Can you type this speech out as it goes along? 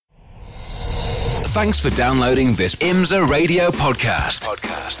Thanks for downloading this IMSA Radio podcast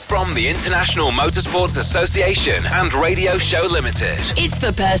from the International Motorsports Association and Radio Show Limited. It's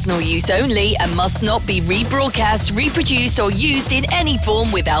for personal use only and must not be rebroadcast, reproduced or used in any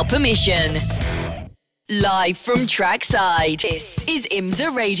form without permission. Live from trackside, this is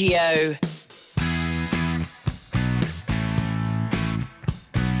IMSA Radio.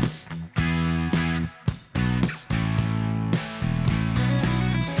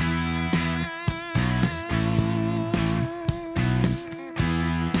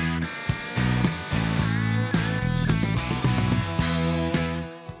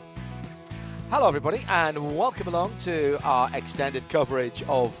 Hello everybody and welcome along to our extended coverage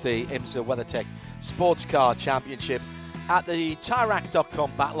of the IMSA WeatherTech Sports Car Championship at the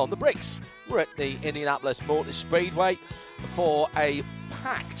TireRack.com Battle on the Bricks. We're at the Indianapolis Motor Speedway for a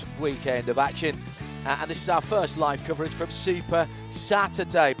packed weekend of action and this is our first live coverage from Super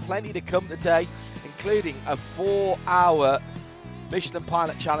Saturday. Plenty to come today, including a 4-hour Michelin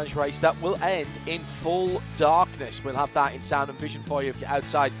Pilot Challenge race that will end in full darkness. We'll have that in sound and vision for you if you're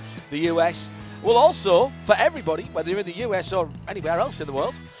outside the US. We'll also, for everybody, whether you're in the US or anywhere else in the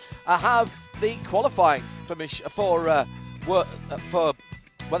world, have the qualifying for WeatherTech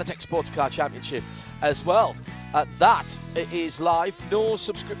Sports Car Championship as well. That is live, no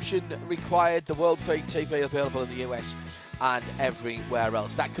subscription required. The World Feed TV available in the US and everywhere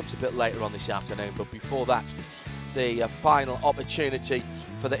else. That comes a bit later on this afternoon, but before that, the final opportunity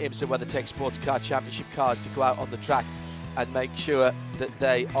for the IMSA WeatherTech Sports Car Championship cars to go out on the track and make sure that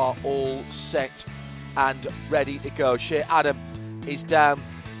they are all set and ready to go. Shea Adam is down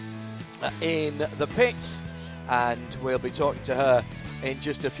in the pits and we'll be talking to her in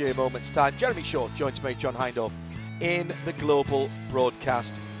just a few moments' time. Jeremy Shaw joins me, John Hindhaugh, in the Global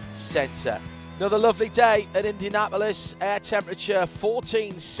Broadcast Centre. Another lovely day at Indianapolis. Air temperature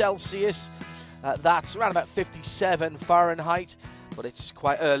 14 Celsius. That's around about 57 Fahrenheit, but it's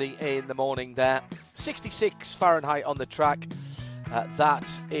quite early in the morning there. 66 Fahrenheit on the track.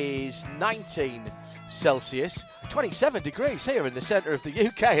 That is 19 Celsius. 27 degrees here in the centre of the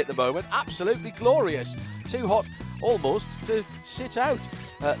UK at the moment. Absolutely glorious. Too hot almost to sit out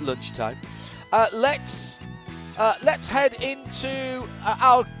at lunchtime. Let's head into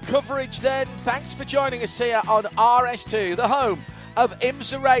our coverage then. Thanks for joining us here on RS2, the home of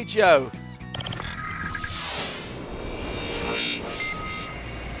IMSA Radio.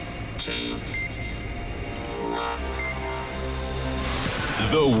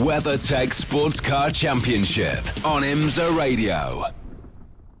 The WeatherTech Sports Car Championship on IMSA Radio.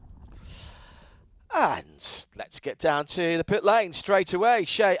 And let's get down to the pit lane straight away.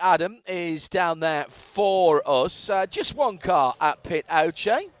 Shea Adam is down there for us. Just one car at pit out,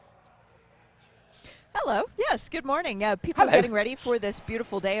 Shea. Hello. Yes, good morning. People Hello. are getting ready for this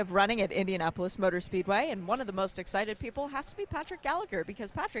beautiful day of running at Indianapolis Motor Speedway, and one of the most excited people has to be Patrick Gallagher,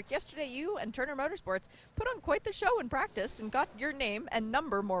 because, Patrick, yesterday you and Turner Motorsports put on quite the show in practice and got your name and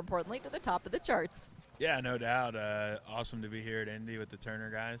number, more importantly, to the top of the charts. Yeah, no doubt. Awesome to be here at Indy with the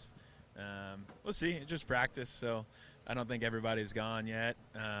Turner guys. We'll see. Just practice, so I don't think everybody's gone yet.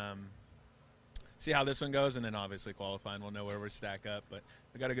 See how this one goes, and then obviously qualifying, we'll know where we stack up. But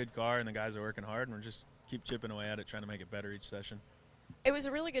we got a good car, and the guys are working hard, and we're just keep chipping away at it, trying to make it better each session. It was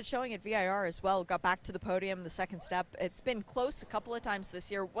a really good showing at VIR as well. Got back to the podium, the second step. It's been close a couple of times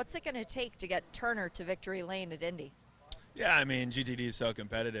this year. What's it going to take to get Turner to victory lane at Indy? Yeah, I mean, GTD is so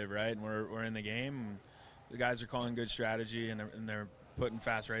competitive, right? And we're in the game. The guys are calling good strategy, and they're putting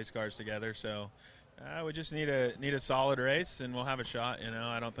fast race cars together. So we just need a solid race, and we'll have a shot. You know,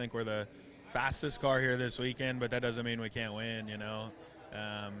 I don't think we're the fastest car here this weekend, but that doesn't mean we can't win. You know,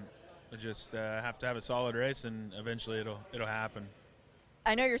 we just have to have a solid race, and eventually it'll happen.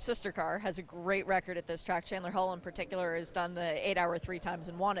 I know your sister car has a great record at this track. Chandler Hull in particular has done the 8-hour 3 times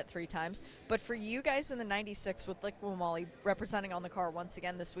and won it 3 times. But for you guys in the 96 with Liqui representing on the car once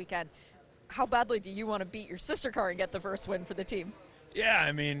again this weekend, how badly do you want to beat your sister car and get the first win for the team? Yeah,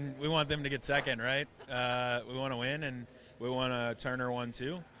 I mean, we want them to get second, right? We want to win, and we want to Turner 1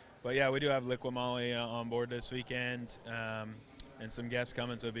 too. But yeah, we do have Liqui on board this weekend, and some guests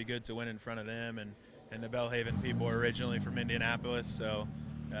coming, so it'd be good to win in front of them. And the Belhaven people are originally from Indianapolis, so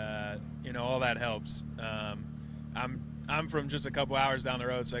you know, all that helps. I'm from just a couple hours down the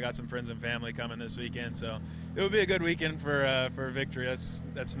road, so I got some friends and family coming this weekend. So it would be a good weekend for a victory.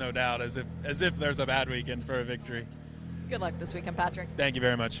 That's no doubt. As if there's a bad weekend for a victory. Good luck this weekend, Patrick. Thank you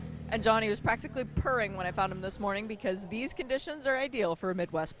very much. And Johnny was practically purring when I found him this morning because these conditions are ideal for a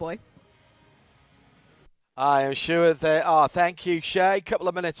Midwest boy. I am sure they are. Thank you, Shay. A couple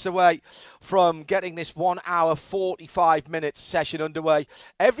of minutes away from getting this 1 hour 45 minutes session underway.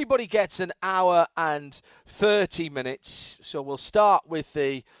 Everybody gets an hour and 30 minutes. So we'll start with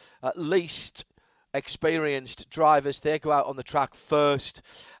the least experienced drivers. They go out on the track first.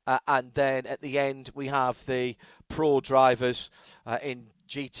 And then at the end, we have the pro drivers in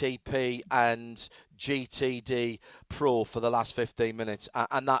GTP and GTD Pro for the last 15 minutes.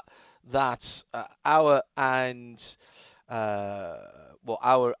 And that's hour and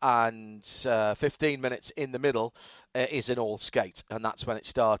 15 minutes in the middle is an all skate, and that's when it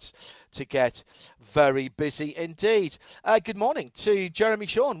starts to get very busy indeed. Good morning to Jeremy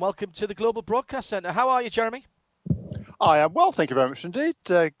Shawn. Welcome to the Global Broadcast Centre. How are you, Jeremy? I am well, thank you very much indeed.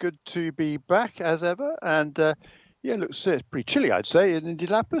 Good to be back as ever, and looks pretty chilly, I'd say, in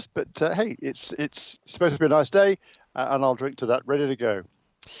Indianapolis. But hey, it's supposed to be a nice day, and I'll drink to that, ready to go.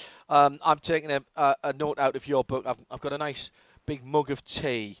 I'm taking a note out of your book. I've got a nice big mug of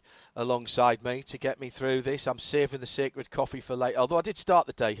tea alongside me to get me through this. I'm saving the sacred coffee for later, although I did start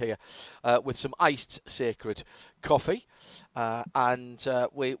the day here with some iced sacred coffee. And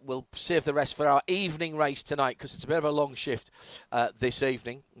we will save the rest for our evening race tonight, because it's a bit of a long shift this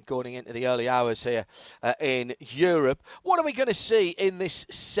evening, going into the early hours here in Europe. What are we going to see in this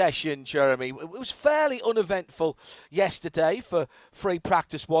session, Jeremy? It was fairly uneventful yesterday for free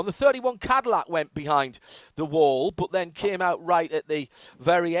practice one. The 31 Cadillac went behind the wall, but then came out right at the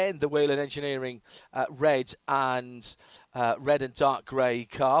very end, the Whelen Engineering red and dark grey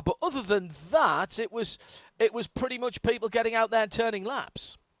car. But other than that, it was pretty much people getting out there and turning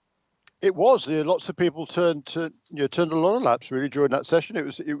laps. It was. Lots of people turned a lot of laps really during that session. It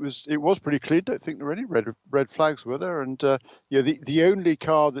was pretty clean. I don't think there were any red flags, were there? And the only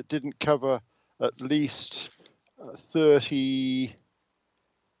car that didn't cover at least 30.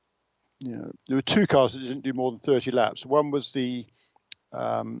 There were two cars that didn't do more than 30 laps. One was the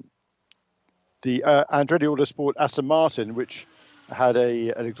Andretti Autosport Aston Martin, which had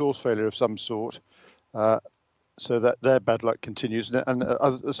an exhaust failure of some sort. So that their bad luck continues. And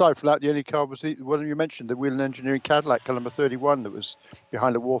aside from that, the only car was the one you mentioned, the Whelen Engineering Cadillac, car number 31, that was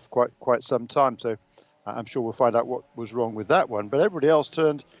behind the wall for quite some time. So I'm sure we'll find out what was wrong with that one. But everybody else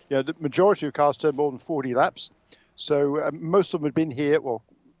turned, the majority of cars turned more than 40 laps. So most of them had been here, well,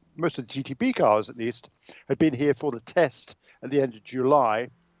 most of the GTP cars at least, had been here for the test at the end of July.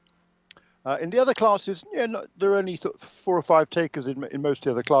 In the other classes, there are only sort of 4 or 5 takers in most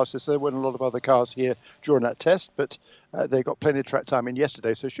of the other classes. So there weren't a lot of other cars here during that test, but they got plenty of track time in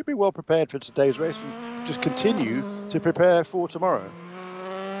yesterday. So should be well prepared for today's race and just continue to prepare for tomorrow.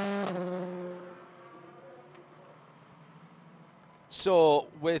 So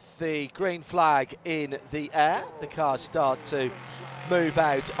with the green flag in the air, the cars start to move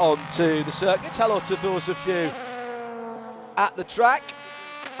out onto the circuit. Hello to those of you at the track.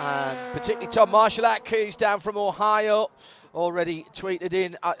 And particularly Tom Marshalak, who's down from Ohio, already tweeted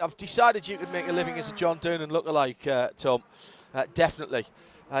in. I've decided you could make a living as a John Doonan lookalike, Tom. Definitely.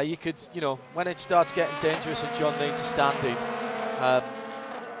 You could, when it starts getting dangerous and John needs a stand-in,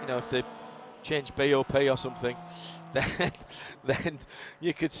 if they change BOP or something, then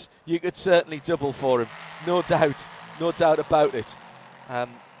you could certainly double for him. No doubt about it.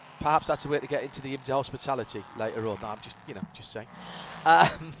 Perhaps that's a way to get into the IMSA hospitality later on. I'm just saying.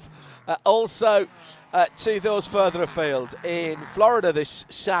 Also, to those further afield in Florida this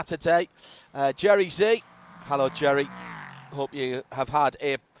Saturday, Jerry Z. Hello, Jerry. Hope you have had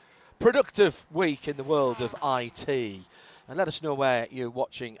a productive week in the world of IT. And let us know where you're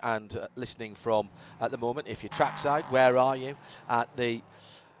watching and listening from at the moment. If you're trackside, where are you? At the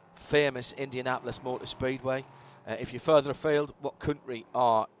famous Indianapolis Motor Speedway. If you're further afield, what country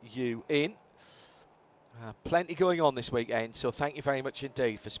are you in? Plenty going on this weekend, so thank you very much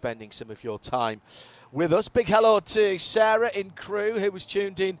indeed for spending some of your time with us. Big hello to Sarah in Crewe, who was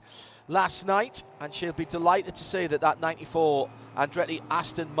tuned in last night, and she'll be delighted to see that 94 Andretti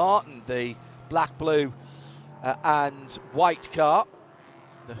Aston Martin, the black, blue and white car,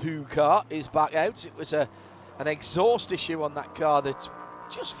 the Who car, is back out. It was an exhaust issue on that car that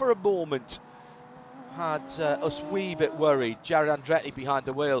just for a moment had us wee bit worried. Jared Andretti behind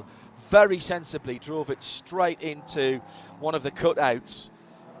the wheel very sensibly drove it straight into one of the cutouts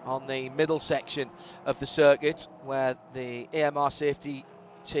on the middle section of the circuit, where the AMR safety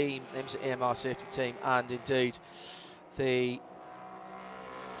team, and indeed the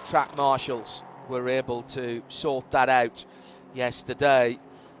track marshals were able to sort that out yesterday.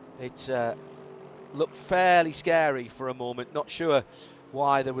 It looked fairly scary for a moment. Not sure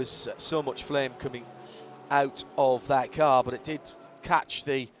why there was so much flame coming out of that car, but it did catch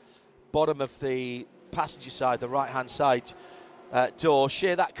the bottom of the passenger side, the right-hand side door.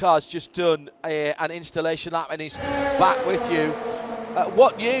 Shea, that car's just done an installation lap and he's back with you.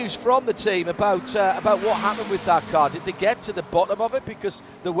 What news from the team about what happened with that car? Did they get to the bottom of it? Because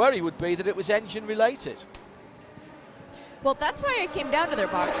the worry would be that it was engine-related. Well, that's why I came down to their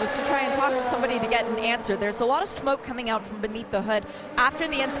box, was to try and talk to somebody to get an answer. There's a lot of smoke coming out from beneath the hood after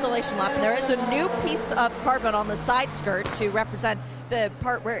the installation lap, and there is a new piece of carbon on the side skirt to represent the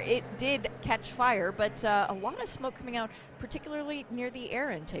part where it did catch fire, but a lot of smoke coming out, particularly near the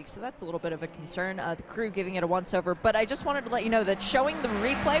air intake, so that's a little bit of a concern. The crew giving it a once-over, but I just wanted to let you know that showing the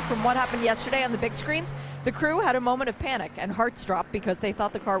replay from what happened yesterday on the big screens, the crew had a moment of panic and hearts dropped because they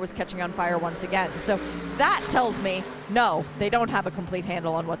thought the car was catching on fire once again. So that tells me, no, they don't have a complete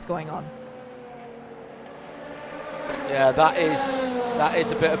handle on what's going on. Yeah, that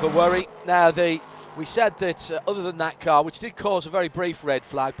is a bit of a worry. Now, we said that other than that car, which did cause a very brief red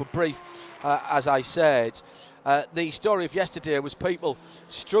flag, but brief, as I said, the story of yesterday was people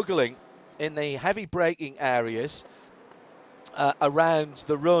struggling in the heavy braking areas around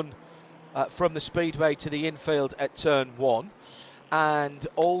the run from the speedway to the infield at turn 1, and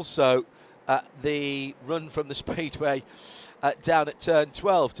also the run from the speedway down at turn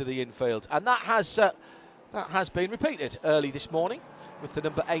 12 to the infield. And that has been repeated early this morning with the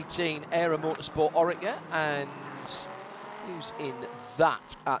number 18 Aero Motorsport Oreca, and who's in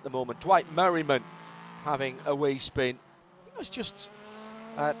that at the moment? Dwight Merriman having a wee spin. He was just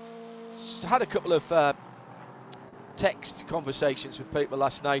had a couple of text conversations with people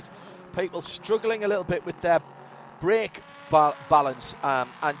last night. People struggling a little bit with their brake balance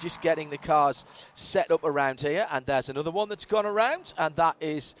and just getting the cars set up around here. And there's another one that's gone around, and that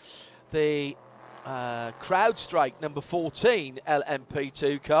is the CrowdStrike number 14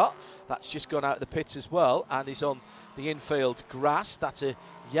 LMP2 car. That's just gone out of the pits as well and is on the infield grass. That's a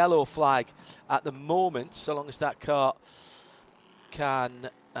yellow flag at the moment, so long as that car can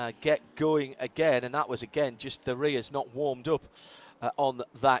get going again. And that was, again, just the rear's not warmed up on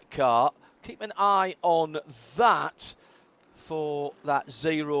that car. Keep an eye on that for that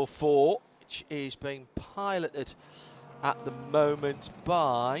 04, which is being piloted at the moment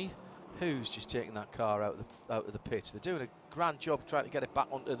by... Who's just taking that car out of the pits? They're doing a grand job trying to get it back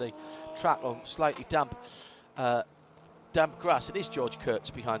onto the track on slightly damp grass. It is George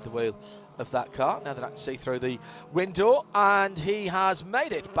Kurtz behind the wheel of that car, now that I can see through the window, and he has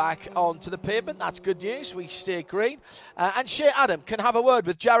made it back onto the pavement. That's good news. We stay green. And Shea Adam can have a word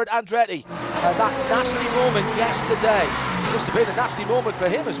with Jared Andretti. That nasty moment yesterday must have been a nasty moment for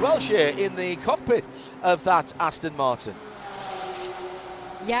him as well, Shea, in the cockpit of that Aston Martin.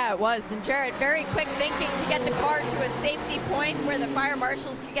 Yeah, it was. And Jared, very quick thinking to get the car to a safety point where the fire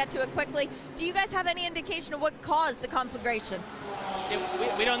marshals could get to it quickly. Do you guys have any indication of what caused the conflagration?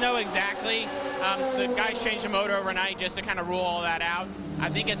 We don't know exactly. The guys changed the motor overnight just to kind of rule all that out. I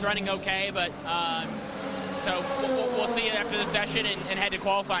think it's running okay, but so we'll see it after the session and head to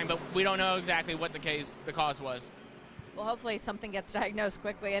qualifying, but we don't know exactly what the cause was. Well, hopefully something gets diagnosed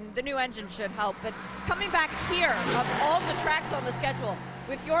quickly, and the new engine should help. But coming back here, of all the tracks on the schedule,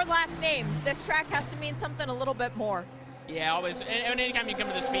 with your last name, this track has to mean something a little bit more. Yeah, always. And anytime you come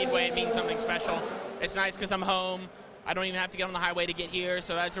to the Speedway, it means something special. It's nice because I'm home. I don't even have to get on the highway to get here,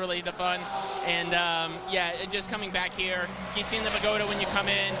 so that's really the fun. And, yeah, just coming back here, you seeing the pagoda when you come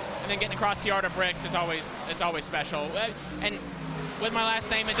in, and then getting across the Yard of Bricks is always special. And with my last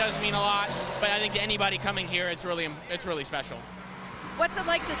name, it does mean a lot, but I think to anybody coming here, it's really special. What's it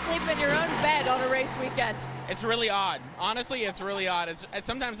like to sleep in your own bed on a race weekend? It's really odd. Honestly, it's really odd. It's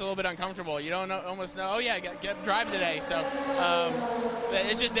sometimes a little bit uncomfortable. You don't almost know, oh yeah, get drive today. So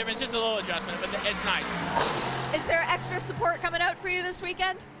it's just different. It's just a little adjustment, but it's nice. Is there extra support coming out for you this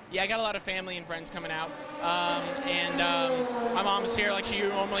weekend? Yeah, I got a lot of family and friends coming out. And my mom's here like she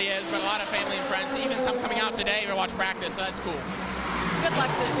normally is, but a lot of family and friends, even some coming out today to watch practice, so that's cool. Good luck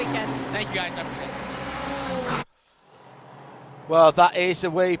this weekend. Thank you guys, I appreciate it. Well, that is a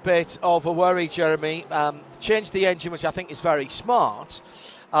wee bit of a worry, Jeremy. Changed the engine, which I think is very smart.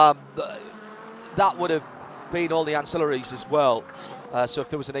 That would have been all the ancillaries as well. So if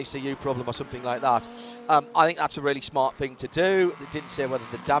there was an ECU problem or something like that, I think that's a really smart thing to do. They didn't say whether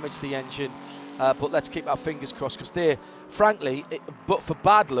they damaged the engine, but let's keep our fingers crossed, because they, frankly, but for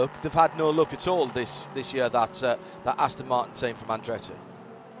bad luck, they've had no luck at all this year, that Aston Martin team from Andretti.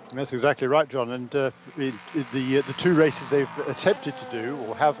 That's exactly right, John. And the two races they've attempted to do,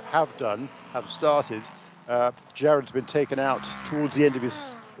 or have started, Jared's been taken out towards the end of his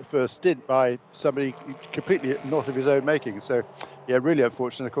first stint by somebody completely not of his own making. So, yeah, really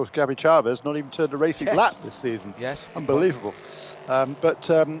unfortunate. Of course, Gabby Chavez not even turned a racing lap this season. Yes, unbelievable.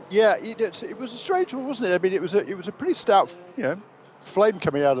 It was a strange one, wasn't it? I mean, it was a pretty stout, flame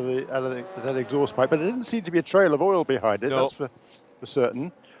coming out of that exhaust pipe, but there didn't seem to be a trail of oil behind it. No. That's for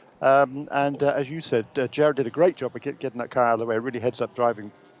certain. As you said, Jared did a great job of getting that car out of the way. Really heads up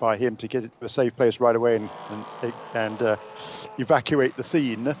driving by him to get it to a safe place right away and evacuate the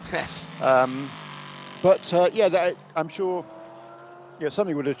scene. Yes. I'm sure. Yeah,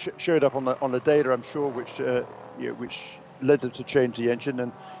 something would have showed up on the data. I'm sure, which led them to change the engine,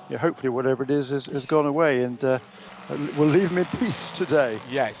 and hopefully whatever it is has gone away, and we'll leave him in peace today.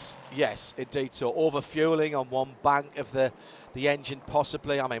 Yes, indeed. So overfueling on one bank of the engine,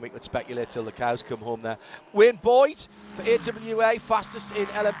 possibly. I mean, we could speculate till the cows come home there. Wayne Boyd for AWA, fastest in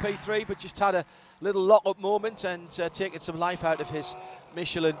LMP3, but just had a little lock-up moment and taken some life out of his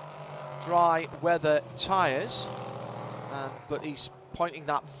Michelin dry weather tyres. But he's pointing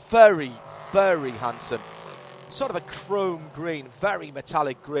that very, very handsome, sort of a chrome green, very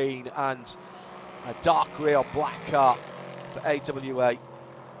metallic green, and a dark grey or black car for AWA,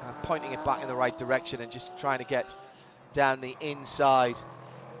 pointing it back in the right direction and just trying to get down the inside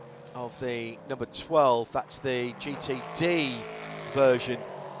of the number 12. That's the GTD version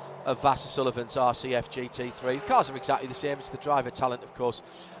of Vassar Sullivan's RCF GT3. The cars are exactly the same. It's the driver talent, of course,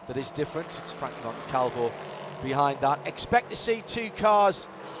 that is different. It's Frankie Montecalvo behind that. Expect to see two cars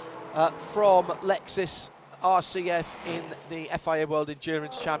from Lexus RCF in the FIA World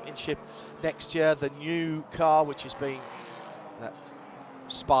Endurance Championship next year. The new car, which has been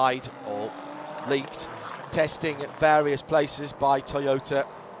spied or leaked, testing at various places by Toyota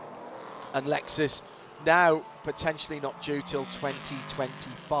and Lexus, now potentially not due till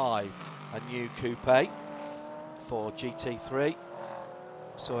 2025. A new coupe for GT3.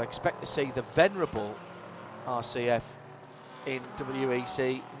 So expect to see the venerable RCF in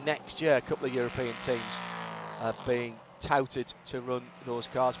WEC next year. A couple of European teams being touted to run those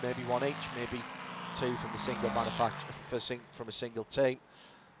cars, maybe one each, maybe two from the single manufacturer, from a single team,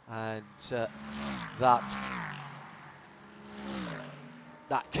 and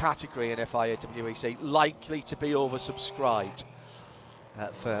that category in FIA WEC likely to be oversubscribed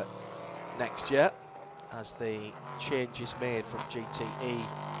for next year as the change is made from GTE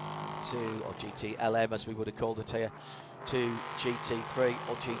or GTLM, as we would have called it here, to GT3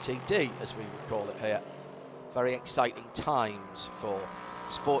 or GTD, as we would call it here. Very exciting times for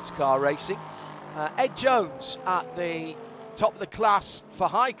sports car racing. Ed Jones at the top of the class for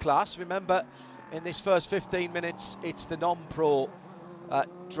high class. Remember, in this first 15 minutes, it's the non-pro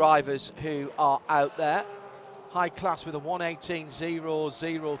drivers who are out there. High class with a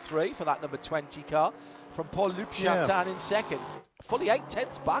 1:18.003 for that number 20 car from Paul Loupchantin in second. Fully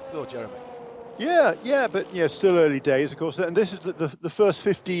 8/10 back though, Jeremy. Yeah, but still early days, of course. And this is the first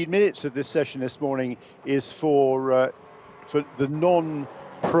 15 minutes of this session this morning is for the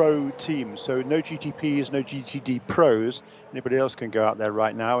non-pro teams. So no GTPs, no GTD pros. Anybody else can go out there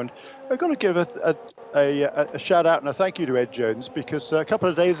right now. And I've got to give a shout out and a thank you to Ed Jones, because a couple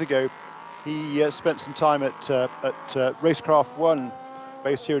of days ago he spent some time at Racecraft One,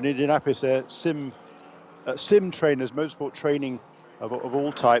 based here in Indianapolis. Sim trainers, motorsport training of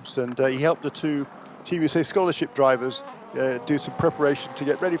all types, and he helped the two Team USA scholarship drivers do some preparation to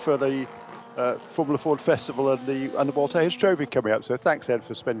get ready for the Formula Ford Festival and the Walter Hayes Trophy coming up. So thanks, Ed,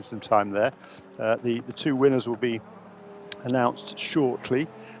 for spending some time there. The two winners will be announced shortly,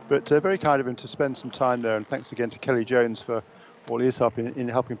 but very kind of him to spend some time there. And thanks again to Kelly Jones for all his help in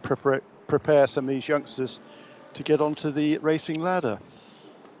helping prepare some of these youngsters to get onto the racing ladder.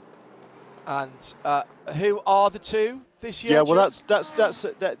 And who are the two this year? Yeah, well, that's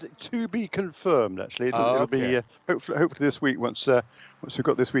to be confirmed. Actually, it'll be hopefully this week. Once we've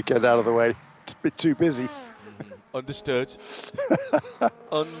got this weekend out of the way, it's a bit too busy. Understood.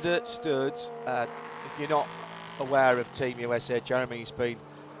 Understood. If you're not aware of Team USA, Jeremy's been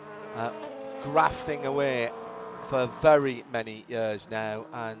grafting away for very many years now,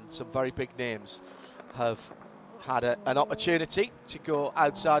 and some very big names have had an opportunity to go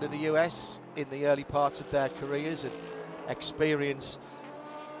outside of the US in the early parts of their careers and experience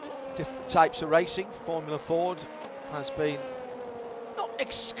different types of racing. Formula Ford has been not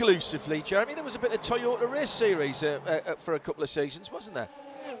exclusively, Jeremy. There was a bit of Toyota Race Series for a couple of seasons, wasn't there?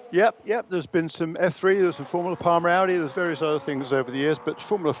 Yep. There's been some F3, there's some Formula Palmer Audi, there's various other things over the years, but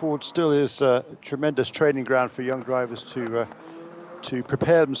Formula Ford still is a tremendous training ground for young drivers to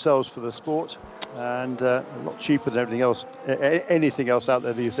prepare themselves for the sport, and a lot cheaper than anything else out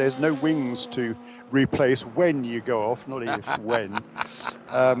there these days. No wings to replace when you go off, not if when.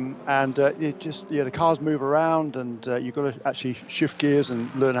 The cars move around, and you've got to actually shift gears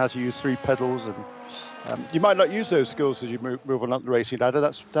and learn how to use 3 pedals. And you might not use those skills as you move on up the racing ladder.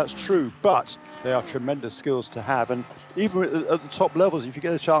 That's true, but they are tremendous skills to have. And even at the top levels, if you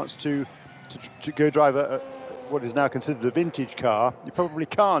get a chance to go drive what is now considered a vintage car, you probably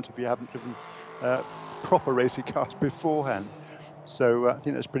can't if you haven't driven proper racing cars beforehand. So I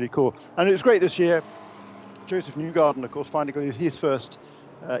think that's pretty cool. And it was great this year. Joseph Newgarden, of course, finally got his first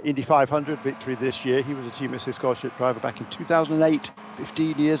Indy 500 victory this year. He was a Team Assist Scholarship driver back in 2008,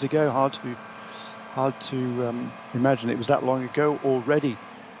 15 years ago. Hard to imagine it was that long ago already.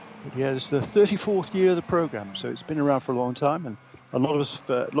 But yeah, it's the 34th year of the program, so it's been around for a long time, and a lot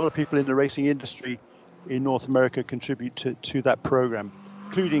of people in the racing industry in North America contribute to that program,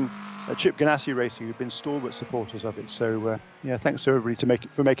 including Chip Ganassi Racing, who've been stalwart supporters of it. So thanks to everybody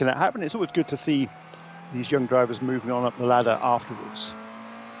for making that happen. It's always good to see these young drivers moving on up the ladder afterwards.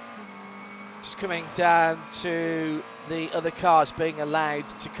 Just coming down to the other cars being allowed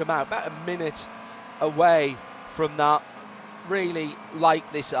to come out, about a minute away from that. Really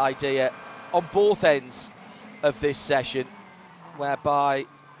like this idea on both ends of this session, whereby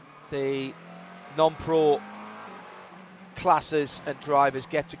the non-pro classes and drivers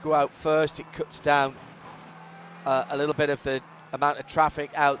get to go out first. It cuts down a little bit of the amount of traffic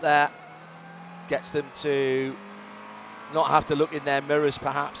out there, gets them to not have to look in their mirrors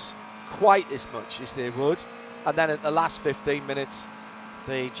perhaps quite as much as they would. And then at the last 15 minutes,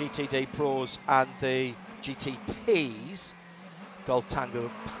 the GTD Pros and the GTPs, Golf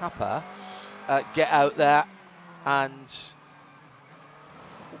Tango Papa, get out there, and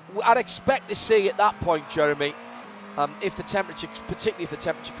I'd expect to see at that point, Jeremy, if the temperature, particularly if the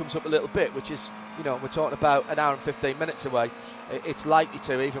temperature comes up a little bit, which is, we're talking about an hour and 15 minutes away, it's likely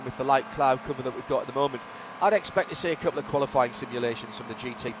to, even with the light cloud cover that we've got at the moment. I'd expect to see a couple of qualifying simulations from the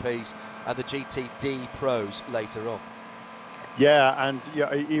GTPs and the GTD Pros later on. Yeah, and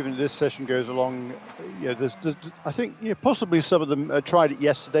even this session goes along. I think possibly some of them tried it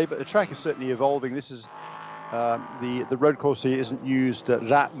yesterday, but the track is certainly evolving. This is the road course here isn't used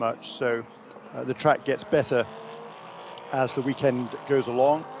that much, so the track gets better as the weekend goes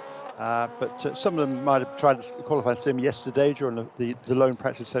along. But some of them might have tried to qualify sim yesterday during the lone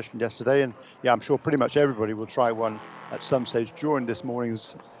practice session yesterday, and I'm sure pretty much everybody will try one at some stage during this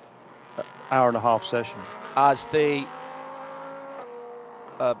morning's hour and a half session. As the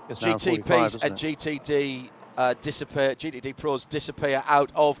GTPs and GTD GTD Pros disappear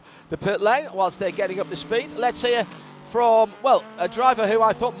out of the pit lane whilst they're getting up to speed. Let's hear from, a driver who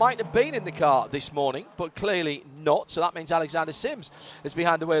I thought might have been in the car this morning, but clearly not. So that means Alexander Sims is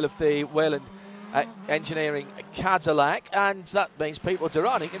behind the wheel of the Wayland Engineering Cadillac, and that means Pippo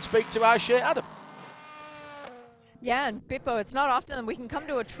Durrani can speak to our Shea Adam. Yeah, and Pippo, it's not often that we can come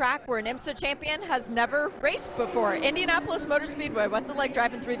to a track where an IMSA champion has never raced before. Indianapolis Motor Speedway, what's it like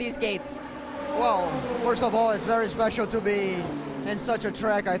driving through these gates? Well, first of all, it's very special to be in such a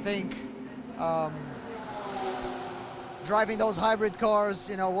track, I think. Driving those hybrid cars,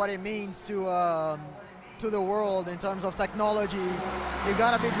 what it means to the world in terms of technology. You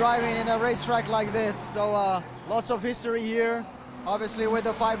gotta be driving in a racetrack like this. So lots of history here, obviously with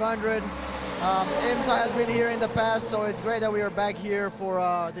the 500. IMSA has been here in the past, so it's great that we are back here for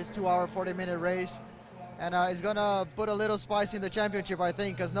this 2-hour, 40-minute race. And it's going to put a little spice in the championship, I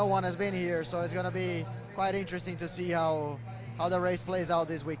think, because no one has been here. So it's going to be quite interesting to see how the race plays out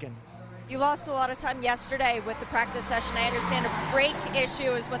this weekend. You lost a lot of time yesterday with the practice session. I understand a brake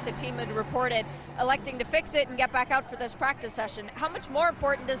issue is what the team had reported, electing to fix it and get back out for this practice session. How much more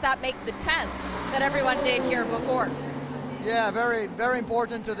important does that make the test that everyone did here before? Yeah, very, very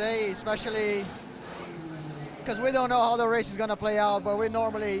important today, especially because we don't know how the race is going to play out, but we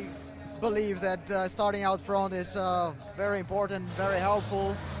normally believe that starting out front is very important, very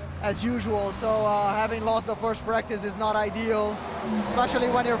helpful as usual. So having lost the first practice is not ideal, especially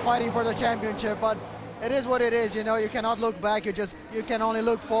when you're fighting for the championship, but it is what it is. You cannot look back, you can only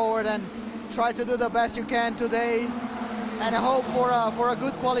look forward and try to do the best you can today and hope for a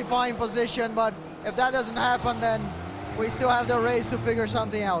good qualifying position. But if that doesn't happen, then we still have the race to figure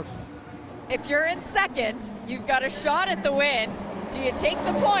something out. If you're in second, you've got a shot at the win. Do you take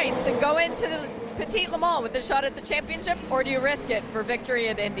the points and go into the Petit Le Mans with a shot at the championship, or do you risk it for victory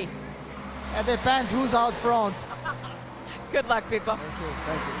at Indy? It depends who's out front. Good luck, Pippo.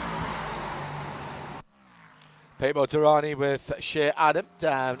 Thank you. Pippo Durrani with Shea Adam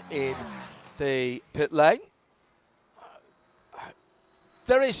down in the pit lane.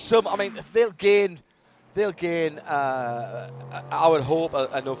 There is some, they'll gain they'll gain, I would hope,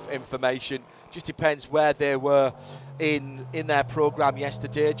 enough information. Just depends where they were in their programme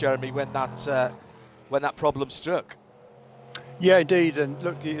yesterday, Jeremy, when that problem struck. Yeah, indeed. And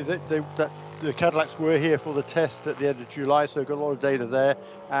look, the Cadillacs were here for the test at the end of July, so got a lot of data there.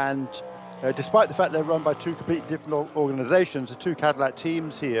 And despite the fact they're run by two completely different organisations, the two Cadillac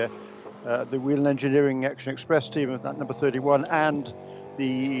teams here, the Wheel and Engineering Action Express team at number 31 and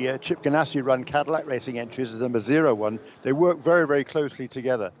the Chip Ganassi run Cadillac Racing entries at number 01, they work very, very closely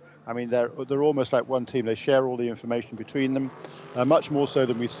together. I mean, they're almost like one team. They share all the information between them, much more so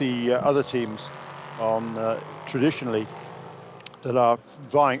than we see other teams on traditionally that are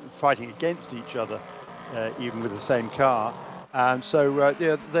fighting against each other, even with the same car. And so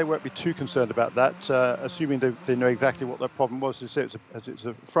they won't be too concerned about that, assuming they know exactly what their problem was. So it's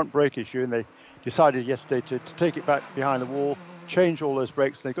a front brake issue, and they decided yesterday to take it back behind the wall, change all those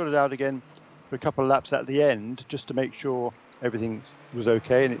brakes. They got it out again for a couple of laps at the end, just to make sure everything was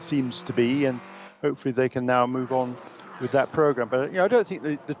okay, and it seems to be. And hopefully they can now move on with that program. But I don't think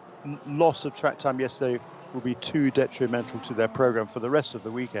the loss of track time yesterday will be too detrimental to their program for the rest of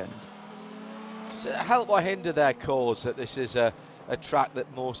the weekend. Does it help or hinder their cause that this is a track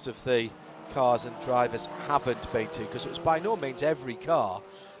that most of the cars and drivers haven't been to? Because it was by no means every car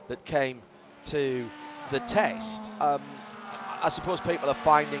that came to the test. I suppose people are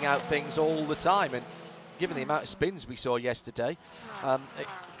finding out things all the time, and given the amount of spins we saw yesterday,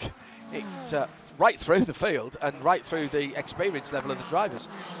 right through the field and right through the experience level of the drivers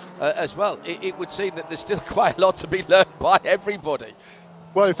as well, it would seem that there's still quite a lot to be learned by everybody.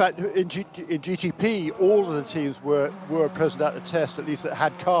 Well, in fact, in GTP, all of the teams were present at the test, at least that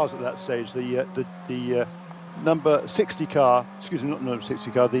had cars at that stage. The number 60 car, excuse me, not number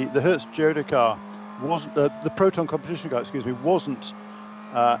 60 car, the Hertz Toyota car wasn't, the Proton competition car, wasn't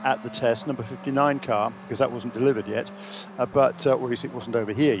at the test, number 59 car, because that wasn't delivered yet, but or at least it wasn't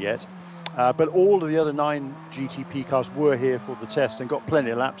over here yet. But all of the other 9 GTP cars were here for the test and got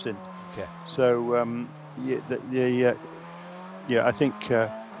plenty of laps in. Okay. So, I think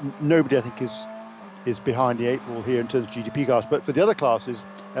nobody, is behind the 8 ball here in terms of GTP cars. But for the other classes,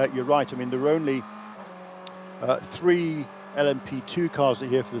 you're right. I mean, there were only 3 LMP2 cars that are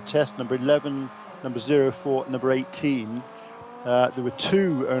here for the test, number 11, number 04, number 18. There were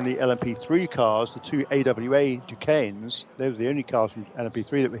 2 only LMP3 cars, the 2 AWA Ducanes. Those were the only cars from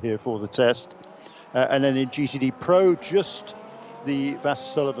LMP3 that were here for the test. And then in GTD Pro, just the Vasser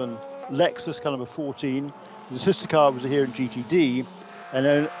Sullivan Lexus car number 14. The sister car was here in GTD,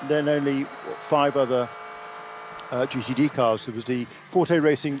 and then only 5 other GTD cars. There was the Forte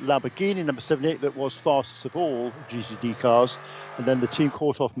Racing Lamborghini number 78 that was fastest of all GTD cars, and then the Team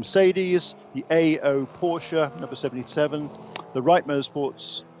Korthoff Mercedes, the AO Porsche number 77, the Wright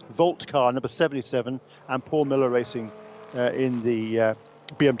Motorsports Volt car number 77, and Paul Miller Racing in the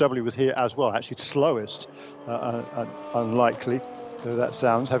BMW was here as well. Actually, slowest, unlikely. So that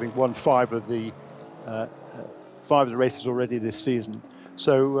sounds, having won 5 of the races already this season.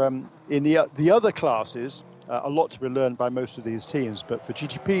 So in the other classes, a lot to be learned by most of these teams. But for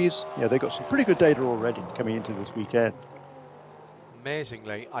GTPs, they got some pretty good data already coming into this weekend.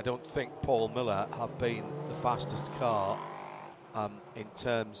 Amazingly, I don't think Paul Miller have been the fastest car in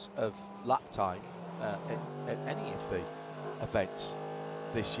terms of lap time at any of the events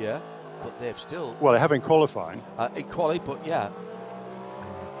this year. But they've still... Well, they have been qualifying. In quali, but yeah.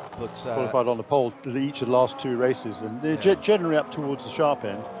 But, qualified on the pole each of the last 2 races, and they're generally up towards the sharp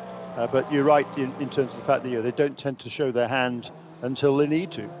end. But you're right in terms of the fact that they don't tend to show their hand until they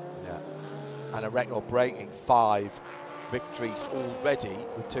need to. Yeah, and a record-breaking 5 victories already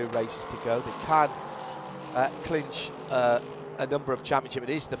with 2 races to go. They can clinch a number of championships.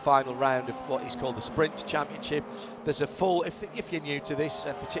 It is the final round of what is called the Sprint Championship. There's a full, if you're new to this,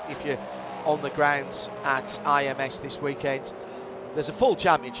 and particularly if you're on the grounds at IMS this weekend, there's a full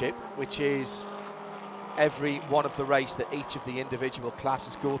championship, which is every one of the race that each of the individual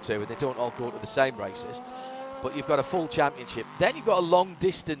classes go to, and they don't all go to the same races. But you've got a full championship. Then you've got a long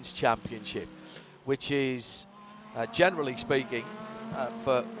distance championship, which is, generally speaking,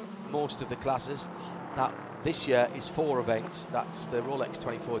 for most of the classes, that this year is 4 events. That's the Rolex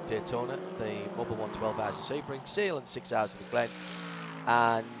 24 Daytona, the Mobil 1 12 hours of Sebring, Seal and 6 hours of the Glen,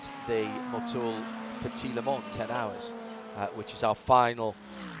 and the Motul Petit Le Mans 10 hours. Which is our final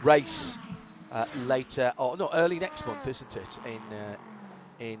race early next month, isn't it?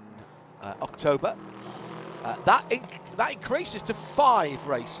 In October. That increases to 5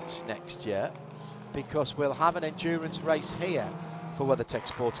 races next year, because we'll have an endurance race here for WeatherTech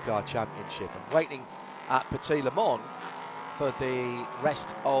Sports Car Championship, and waiting at Petit Le Mans for the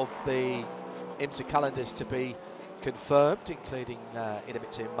rest of the IMSA calendars to be confirmed, including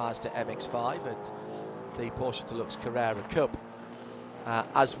Idemitsu Mazda MX-5 and the Porsche Deluxe Carrera Cup,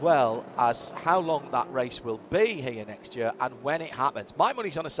 as well as how long that race will be here next year and when it happens. My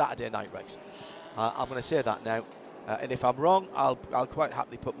money's on a Saturday night race. I'm going to say that now, and if I'm wrong, I'll quite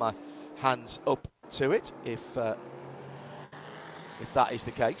happily put my hands up to it if that is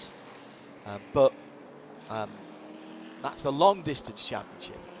the case. But that's the long distance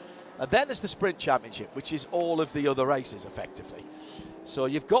championship. And then there's the sprint championship, which is all of the other races effectively. So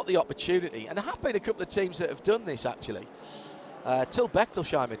you've got the opportunity, and there have been a couple of teams that have done this actually. Till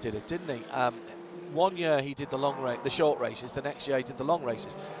Bechtelsheimer did it, didn't he? One year he did the short races, the next year he did the long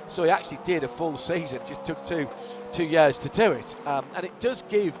races. So he actually did a full season, just took two years to do it. And it does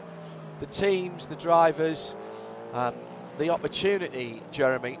give the teams, the drivers, the opportunity,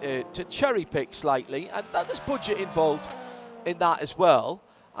 Jeremy, to cherry pick slightly, and there's budget involved in that as well.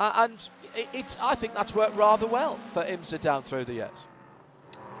 And I think that's worked rather well for IMSA down through the years.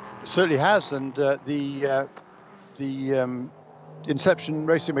 It certainly has, and the Inception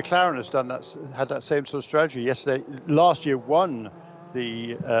Racing McLaren had that same sort of strategy. Last year won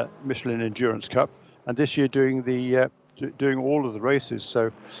the Michelin Endurance Cup, and this year doing all of the races.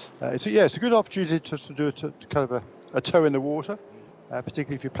 So it's a good opportunity to do kind of a toe in the water,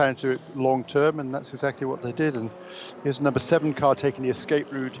 particularly if you plan to do it long term, and that's exactly what they did. And here's the number 7 car taking the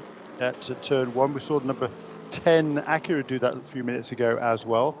escape route at turn 1. We saw the number 10 Acura do that a few minutes ago as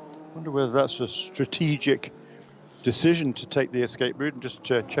well. I wonder whether that's a strategic decision to take the escape route and just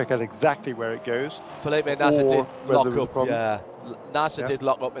to check out exactly where it goes. Felipe Nasser did lock up. Yeah, Nasser did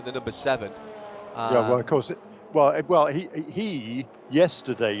lock up in the number 7. Well, of course. He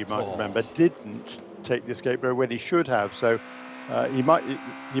yesterday, you might remember, didn't take the escape route when he should have. So he might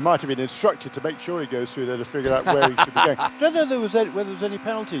have been instructed to make sure he goes through there to figure out where he should be going. Don't know whether there was any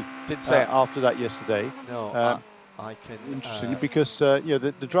penalty. Did say after that yesterday. No, I can. Interesting, because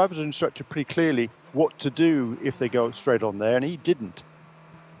the drivers are instructed pretty clearly what to do if they go straight on there, and he didn't.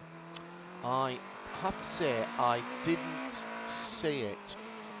 I have to say I didn't see it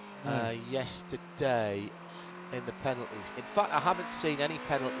yesterday in the penalties. In fact, I haven't seen any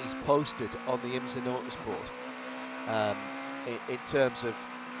penalties posted on the IMSA notice board in terms of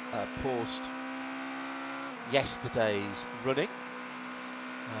post yesterday's running.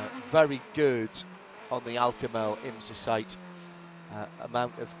 Very good on the Alcamel IMSA site,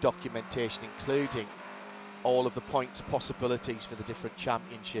 amount of documentation, including all of the points possibilities for the different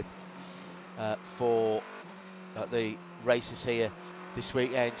championship for the races here this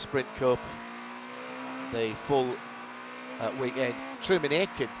weekend. Sprint Cup, the full weekend. Truman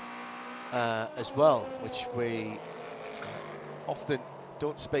Aiken as well, which we often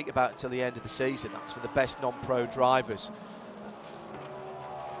don't speak about until the end of the season. That's for the best non-pro drivers.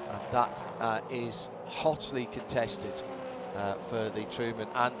 And that is hotly contested for the Truman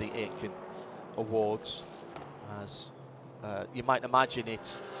and the Aiken awards. As you might imagine,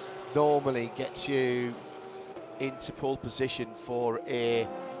 it normally gets you into pole position for an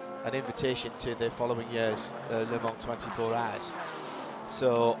invitation to the following year's Le Mans 24 Hours.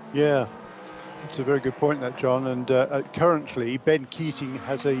 So yeah, it's a very good point, that, John. And currently, Ben Keating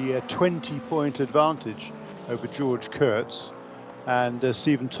has a 20-point advantage over George Kurtz, and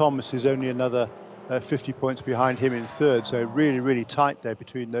Stephen Thomas is only another 50 points behind him in third. So really, really tight there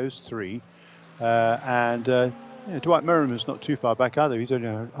between those three. Dwight Merriam is not too far back either. He's only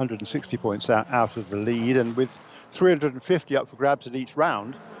 160 points out of the lead, and with 350 up for grabs in each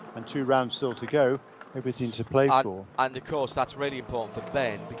round and 2 rounds still to go, everything to play for. And of course, that's really important for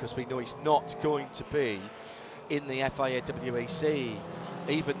Ben, because we know he's not going to be in the FIA WEC,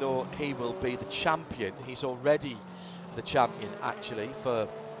 even though he will be the champion. He's already the champion, actually, for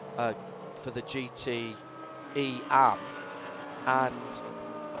the GTE AM and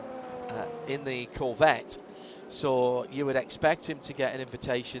in the Corvette. So you would expect him to get an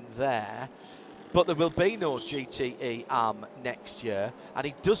invitation there. But there will be no GTE AM next year, and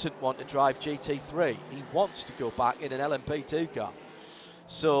he doesn't want to drive GT3. He wants to go back in an LMP2 car.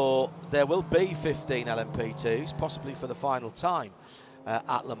 So there will be 15 LMP2s, possibly for the final time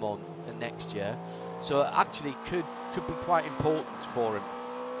at Le Mans next year. So it actually could be quite important for him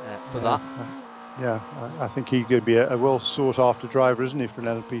for that. Yeah, I think he's going to be a well sought after driver, isn't he, for an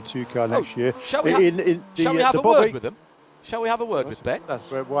LMP2 car next year? Shall we have a word with him? Shall we have a word with Ben?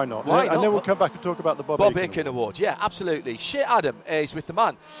 Why not? Why not? And then we'll come back and talk about the Bob Aiken Award. Yeah, absolutely. Shea Adam is with the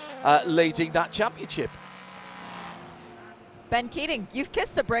man leading that championship. Ben Keating, you've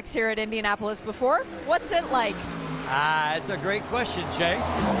kissed the bricks here at Indianapolis before. What's it like? It's a great question, Shay.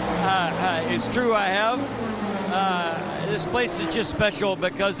 It's true, I have. this place is just special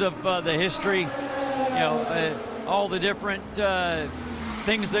because of the history, all the different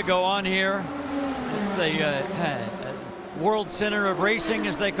things that go on here. It's the World Center of Racing,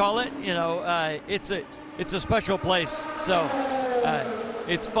 as they call it. It's a special place. So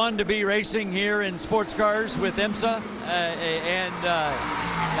it's fun to be racing here in sports cars with IMSA,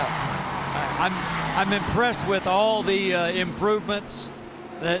 I'm impressed with all the improvements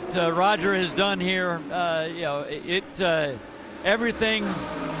that Roger has done here. Everything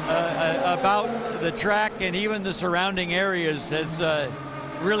about the track and even the surrounding areas has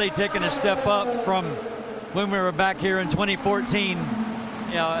really taken a step up from when we were back here in 2014.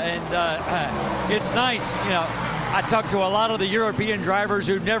 It's nice. I talked to a lot of the European drivers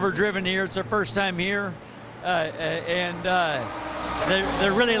who've never driven here. It's their first time here, and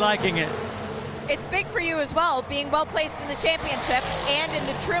they're really liking it. It's big for you as well, being well placed in the championship and in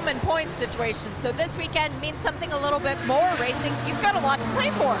the Truman Points situation. So this weekend means something a little bit more racing. You've got a lot to play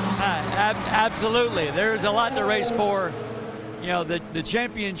for. Absolutely. There's a lot to race for. The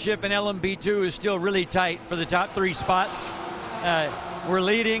championship in LMP2 is still really tight for the top 3 spots. We're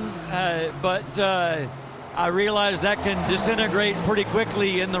leading, but I realize that can disintegrate pretty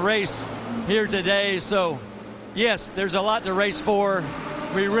quickly in the race here today. So, yes, there's a lot to race for.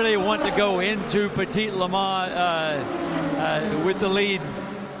 We really want to go into Petit Le Mans with the lead,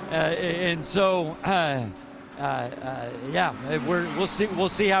 and so we'll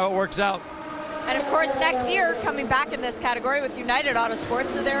see how it works out. And of course, next year coming back in this category with United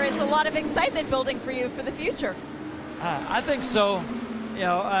Autosports, so there is a lot of excitement building for you for the future. I think so.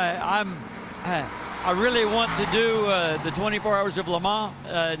 I really want to do the 24 Hours of Le Mans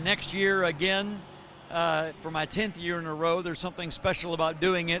next year again. For my 10th year in a row. There's something special about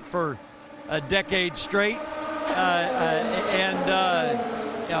doing it for a decade straight. I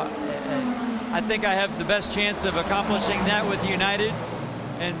think I have the best chance of accomplishing that with United.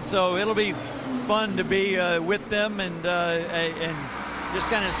 And so it'll be fun to be with them and just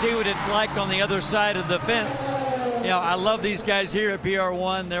kind of see what it's like on the other side of the fence. I love these guys here at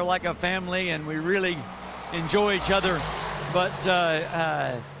PR1. They're like a family, and we really enjoy each other. But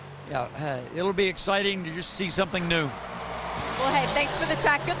it'll be exciting to just see something new. Well, hey, thanks for the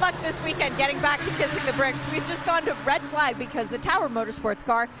chat. Good luck this weekend getting back to kissing the bricks. We've just gone to red flag because the Tower Motorsports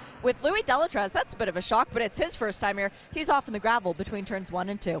car with Louis Delatraz, that's a bit of a shock, but it's his first time here. He's off in the gravel between turns 1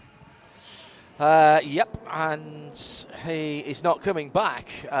 and 2. Yep, and he is not coming back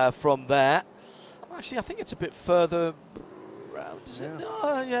from there. Actually, I think it's a bit further around, is it?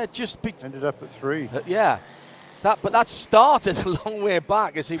 No, just ended up at 3. Yeah. But that started a long way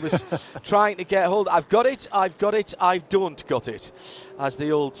back as he was trying to get hold. I've got it, I don't got it, as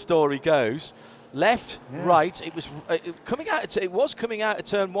the old story goes. Left, right, it was coming out of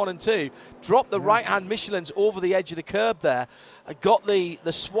turn 1 and 2, dropped the right-hand Michelins over the edge of the curb there, got the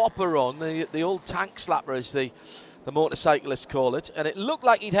swapper on, the old tank slapper as the motorcyclists call it, and it looked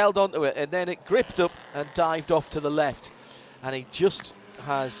like he'd held onto it, and then it gripped up and dived off to the left. And he just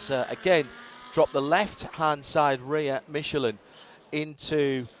has, again, dropped the left-hand side rear Michelin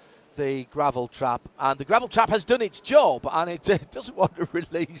into the gravel trap. And the gravel trap has done its job, and it doesn't want to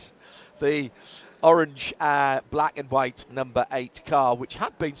release the orange, black and white number 8 car, which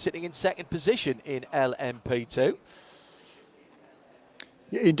had been sitting in second position in LMP2.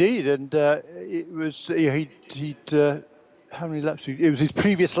 Yeah, indeed, and it was how many laps? It was his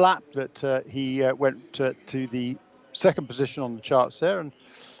previous lap that he went to the second position on the charts there, and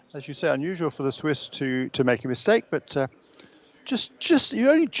as you say, unusual for the Swiss to make a mistake, but he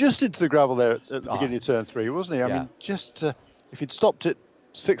only just into the gravel there at the beginning of turn 3, wasn't he? I mean, if he'd stopped it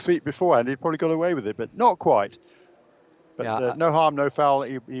 6 feet beforehand, he'd probably got away with it, but not quite. But no harm, no foul.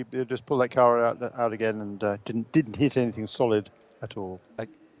 He just pulled that car out again and didn't hit anything solid at all.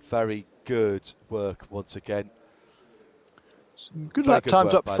 Very good work once again. Good lap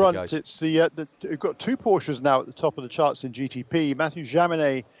times up front. It's we've got 2 Porsches now at the top of the charts in GTP. Matthew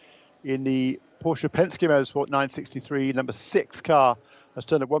Jaminet in the Porsche Penske Motorsport 963, number 6 car, has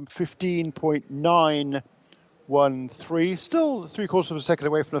turned at 1:15.913. Still 3/4 of a second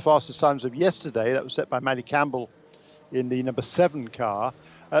away from the fastest times of yesterday. That was set by Matty Campbell in the number 7 car.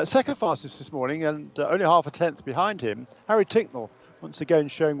 Second fastest this morning, and only half a tenth behind him, Harry Tincknell, once again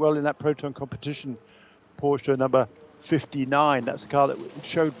showing well in that Proton competition Porsche number 59. That's the car that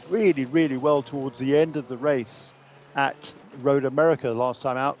showed really, really well towards the end of the race at Road America last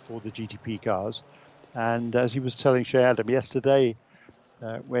time out for the GTP cars. And as he was telling Shea Adam yesterday,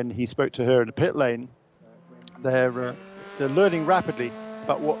 when he spoke to her in the pit lane, they're learning rapidly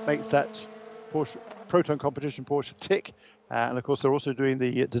about what makes that Porsche Proton competition Porsche tick. And of course, they're also doing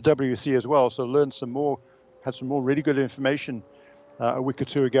the WC as well. So learn some more had some more really good information a week or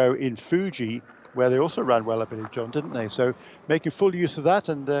two ago in Fuji, where they also ran well, I believe, John, didn't they? So making full use of that.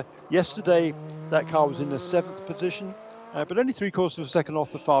 And yesterday, that car was in the 7th position, but only 3/4 of a second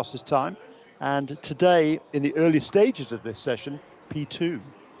off the fastest time. And today, in the early stages of this session, P2.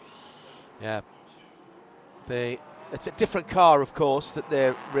 Yeah. It's a different car, of course, that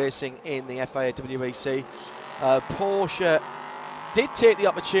they're racing in the FIA WEC. Porsche did take the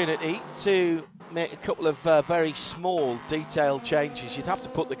opportunity to make a couple of very small detailed changes. You'd have to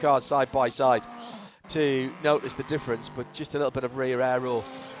put the cars side by side to notice the difference, but just a little bit of rear aero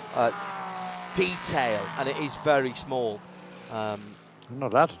detail, and it is very small. You're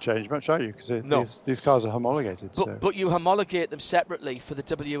not allowed to change much, are you? Because these cars are homologated. But you homologate them separately for the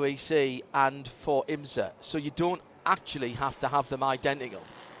WEC and for IMSA, so you don't actually have to have them identical.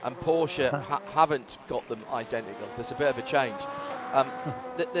 And Porsche haven't got them identical. There's a bit of a change.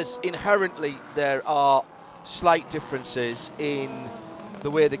 There are slight differences in the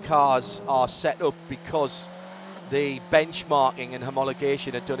way the cars are set up, because the benchmarking and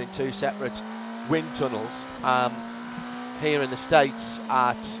homologation are done in 2 separate wind tunnels. Here in the States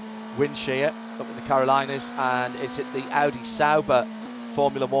at Windshear, up in the Carolinas, and it's at the Audi Sauber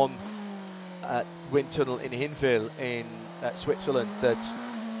Formula One wind tunnel in Hinwil in Switzerland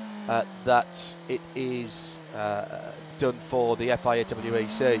that it is done for the FIA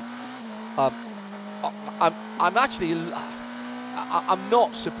WEC. I'm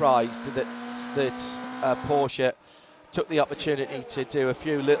not surprised that Porsche took the opportunity to do a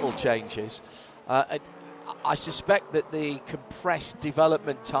few little changes. I suspect that the compressed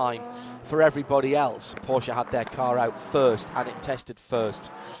development time for everybody else, Porsche had their car out first and it tested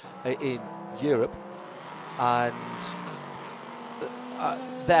first in Europe, and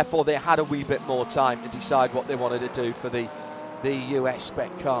therefore they had a wee bit more time to decide what they wanted to do for the US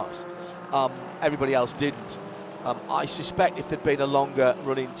spec cars. Everybody else didn't. I suspect if there'd been a longer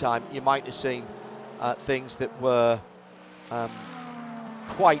running time, you might have seen things that were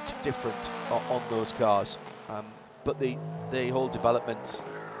quite different on those cars. But the whole development,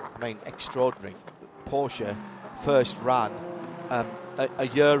 extraordinary. Porsche first ran a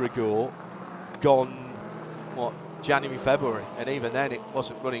year ago, January, February, and even then it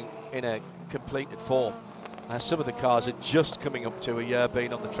wasn't running in a completed form. Some of the cars are just coming up to a year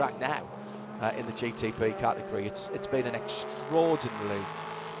being on the track now in the GTP category. It's been an extraordinarily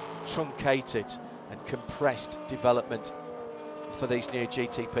truncated and compressed development for these new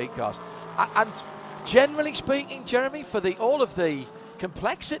GTP cars. And generally speaking, Jeremy, for all of the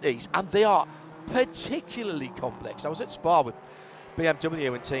complexities, and they are particularly complex. I was at Spa with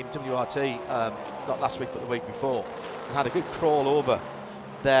BMW and Team WRT, not last week but the week before, and had a good crawl over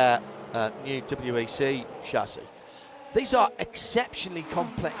their new WEC chassis. These are exceptionally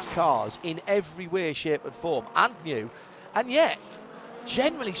complex cars in every way, shape and form, and new, and yet,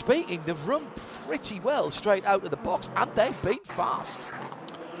 generally speaking, they've run pretty well straight out of the box, and they've been fast.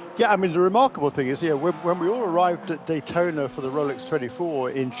 Yeah, the remarkable thing is, when we all arrived at Daytona for the Rolex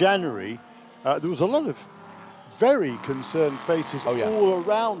 24 in January, there was a lot of very concerned faces all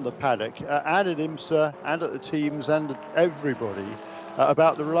around the paddock, and at IMSA, and at the teams, and at everybody,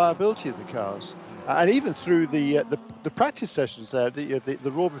 about the reliability of the cars. And even through the practice sessions there,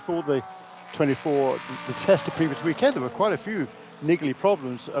 the Raw before the 24, the test the previous weekend, there were quite a few niggly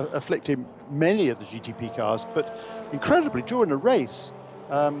problems afflicting many of the GTP cars. But incredibly, during the race,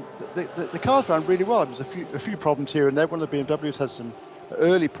 the cars ran really well. There was a few problems here and there. One of the BMWs had some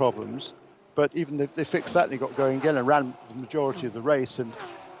early problems, but even they fixed that and they got going again and ran the majority of the race. And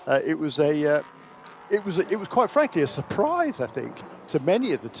it was quite frankly a surprise, I think, to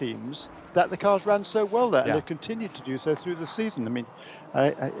many of the teams that the cars ran so well there, and they've continued to do so through the season.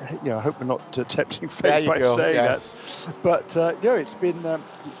 I hope we're not tempting fate by saying that, but it's been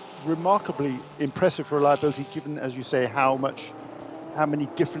remarkably impressive for reliability, given, as you say, how many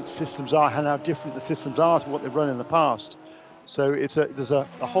different systems are, and how different the systems are to what they've run in the past. So there's a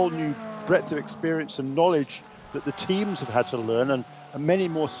whole new breadth of experience and knowledge that the teams have had to learn, and many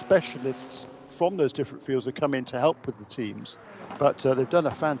more specialists from those different fields have come in to help with the teams. But they've done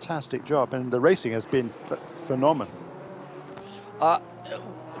a fantastic job, and the racing has been phenomenal.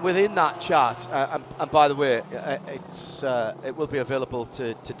 Within that chat, and by the way, it will be available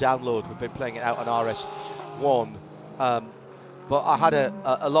to download. We've been playing it out on RS1. But I had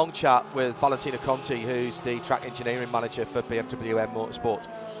a long chat with Valentino Conti, who's the track engineering manager for BMW M Motorsport.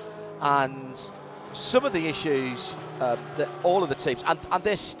 And some of the issues that all of the teams, and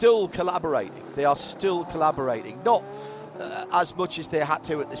they're still collaborating. They are still collaborating. Not as much as they had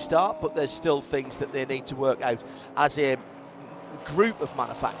to at the start, but there's still things that they need to work out as a group of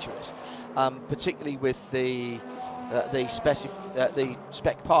manufacturers, particularly with the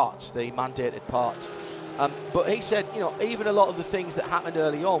spec parts, the mandated parts. But he said, even a lot of the things that happened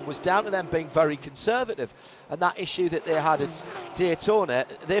early on was down to them being very conservative. And that issue that they had at Daytona,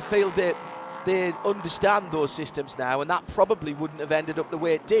 they feel that they understand those systems now, and that probably wouldn't have ended up the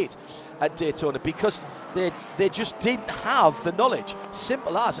way it did at Daytona because they just didn't have the knowledge.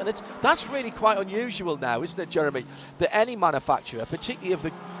 Simple as. And that's really quite unusual now, isn't it, Jeremy? That any manufacturer, particularly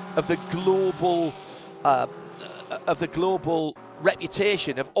of the global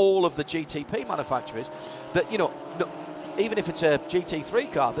reputation of all of the GTP manufacturers, that even if it's a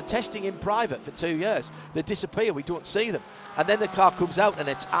GT3 car, they're testing in private for 2 years. They disappear, we don't see them, and then the car comes out and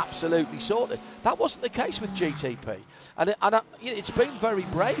it's absolutely sorted. That wasn't the case with GTP, and it's been very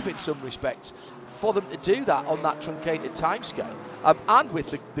brave in some respects for them to do that on that truncated timescale, and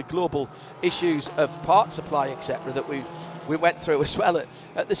with the global issues of part supply, etc., that we went through as well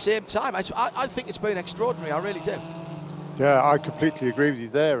at the same time. I think it's been extraordinary. I really do. Yeah, I completely agree with you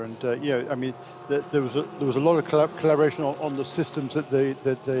there, and there was a lot of collaboration on the systems that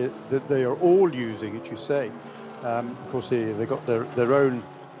they are all using, as you say. Of course, they got their own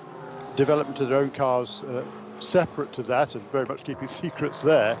development of their own cars separate to that, and very much keeping secrets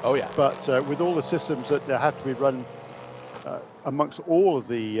there. Oh yeah. But with all the systems that have to be run amongst all of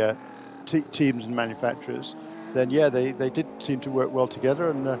the teams and manufacturers, then they did seem to work well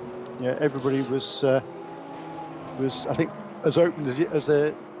together, and everybody was I think as open as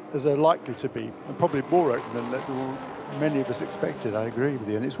they're likely to be, and probably more open than many of us expected. I agree with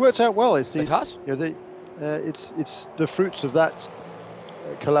you, and it's worked out well. It has. It's the fruits of that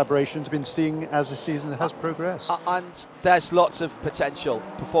collaboration has been seeing as the season has progressed. And there's lots of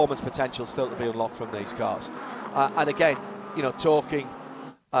performance potential still to be unlocked from these cars. And again, talking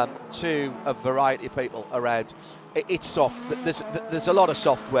to a variety of people around, it's soft. There's a lot of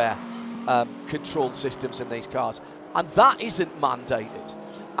software control systems in these cars, and that isn't mandated.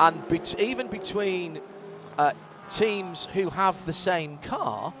 And even between teams who have the same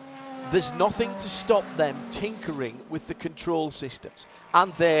car, there's nothing to stop them tinkering with the control systems,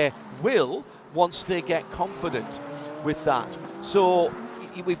 and they will once they get confident with that. So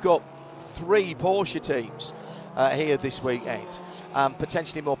we've got 3 Porsche teams here this weekend,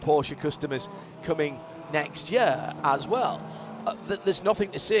 potentially more Porsche customers coming next year as well. There's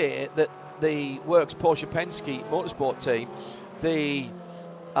nothing to say that the Works Porsche Penske Motorsport team, the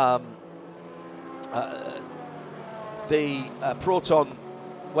Proton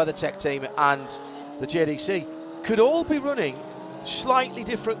WeatherTech team, and the JDC could all be running slightly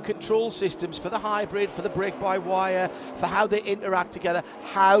different control systems for the hybrid, for the brake-by-wire, for how they interact together,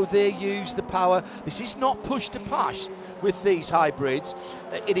 how they use the power. This is not push-to-pass with these hybrids.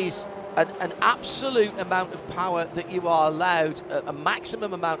 It is an absolute amount of power that you are allowed, a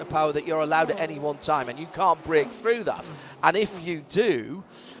maximum amount of power that you're allowed at any one time, and you can't break through that. And if you do,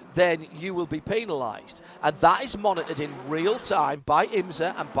 then you will be penalised. And that is monitored in real time by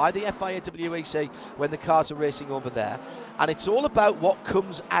IMSA and by the FIA WEC when the cars are racing over there. And it's all about what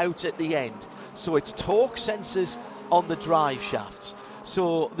comes out at the end. So it's torque sensors on the drive shafts.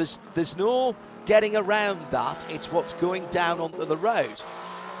 So there's no getting around that. It's what's going down onto the road.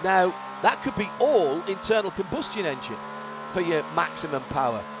 Now, that could be all internal combustion engine for your maximum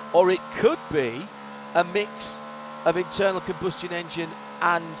power. Or it could be a mix of internal combustion engine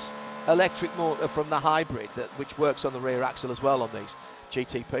and electric motor from the hybrid, which works on the rear axle as well on these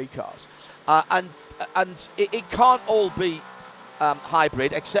GTP cars. And it can't all be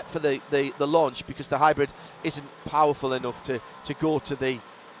hybrid except for the launch, because the hybrid isn't powerful enough to go to the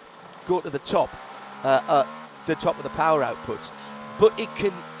top of the power outputs. But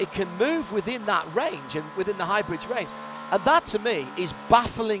it can move within that range and within the hybrid's range. And that, to me, is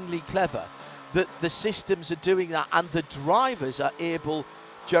bafflingly clever, that the systems are doing that, and the drivers are able,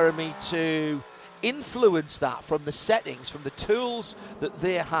 Jeremy, to influence that from the settings, from the tools that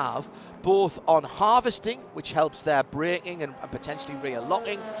they have, both on harvesting, which helps their braking and potentially rear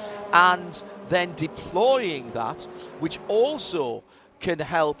locking, and then deploying that, which also can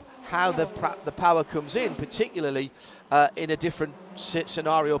help how the power comes in, particularly in a different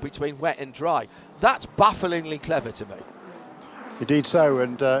scenario between wet and dry. That's bafflingly clever to me. Indeed so,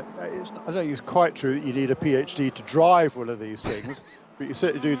 and I don't think it's quite true that you need a PhD to drive one of these things, but you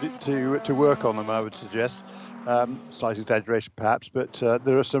certainly do to work on them, I would suggest. Slight exaggeration perhaps, but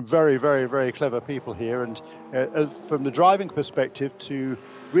there are some very, very, very clever people here, and from the driving perspective, to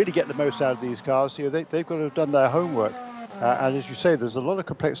really get the most out of these cars, they've got to have done their homework. And as you say, there's a lot of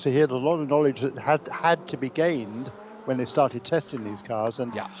complexity here, a lot of knowledge that had to be gained when they started testing these cars,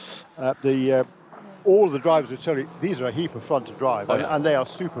 and all of the drivers would tell you these are a heap of fun to drive, and they are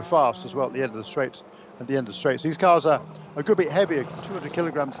super fast as well at the end of the straights. These cars are a good bit heavier, 200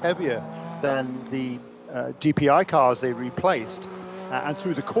 kilograms heavier than the GPI cars they replaced, and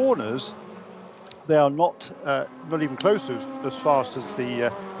through the corners they are not even close to as fast as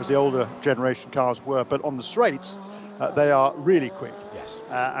the older generation cars were. But on the straights, they are really quick. Yes.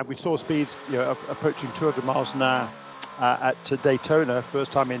 And we saw speeds approaching 200 miles an hour at Daytona,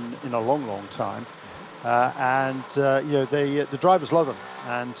 first time in a long time. The drivers love them,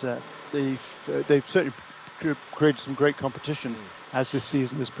 and they've certainly created some great competition as this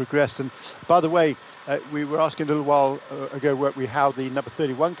season has progressed. And by the way, we were asking a little while ago, weren't we, how the number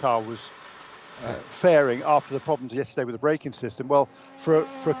 31 car was faring after the problems yesterday with the braking system. Well, for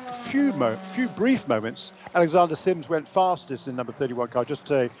a few brief moments, Alexander Sims went fastest in number 31 car just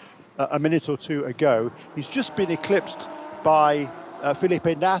a minute or two ago. He's just been eclipsed by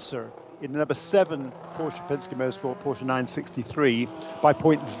Felipe Nasser in the number 7 Porsche Penske Motorsport, Porsche 963, by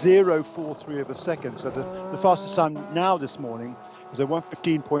 0.043 of a second. So the fastest time now this morning is a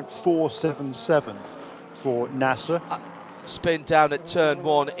 1:15.477 for Nasser. Spin down at turn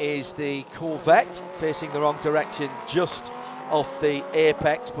 1 is the Corvette, facing the wrong direction, just off the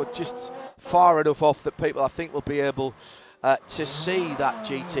apex, but just far enough off that people, I think, will be able to see that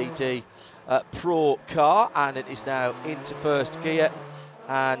GTD Pro car, and it is now into first gear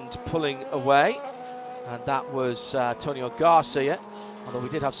and pulling away, and that was Antonio Garcia, although we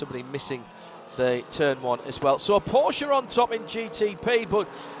did have somebody missing the turn 1 as well. So a Porsche on top in GTP, but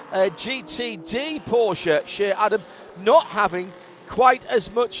a GTD Porsche, Shea Adam, not having quite as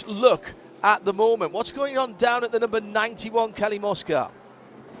much luck at the moment. What's going on down at the number 91 Kelly Moscar?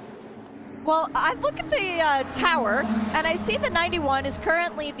 Well, I look at the tower, and I see the 91 is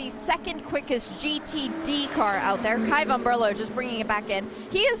currently the second quickest GTD car out there. Kai Von Berlo just bringing it back in.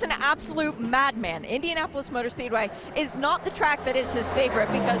 He is an absolute madman. Indianapolis Motor Speedway is not the track that is his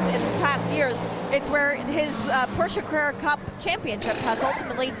favorite, because in the past years, it's where his Porsche Carrera Cup championship has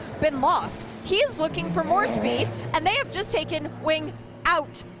ultimately been lost. He is looking for more speed, and they have just taken wing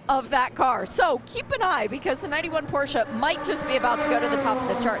out of that car. So keep an eye, because the 91 Porsche might just be about to go to the top of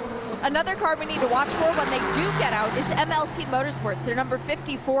the charts. Another car we need to watch for when they do get out is MLT Motorsports, their number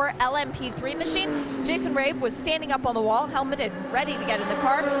 54 LMP3 machine. Jason Rabe was standing up on the wall, helmeted, ready to get in the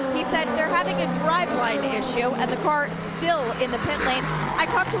car. He said they're having a driveline issue and the car is still in the pit lane. I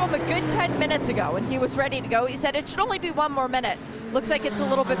talked to him a good 10 minutes ago and he was ready to go. He said it should only be 1 more minute. Looks like it's a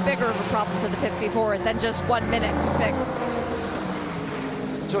little bit bigger of a problem for the 54 than just 1 minute fix.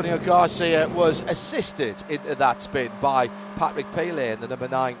 Antonio Garcia was assisted into that spin by Patrick Pilet in the number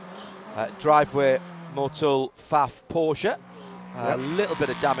 9 driveway Motul FAF Porsche. A little bit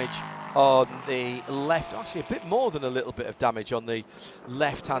of damage on the left, actually a bit more than a little bit of damage on the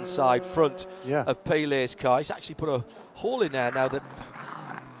left-hand side front of Pilet's car. He's actually put a hole in there now that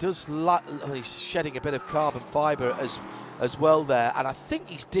does he's shedding a bit of carbon fibre as well there, and I think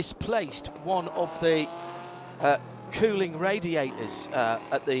he's displaced one of the cooling radiators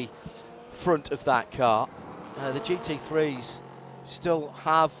at the front of that car. The GT3s still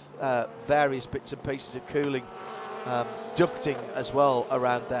have various bits and pieces of cooling ducting as well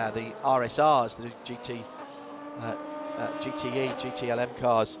around there. The RSRs, the GTE, GTLM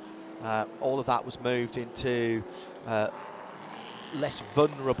cars, all of that was moved into less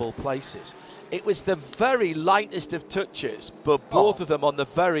vulnerable places. It was the very lightest of touches, but both of them on the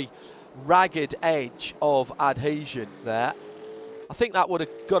very ragged edge of adhesion there. I think that would have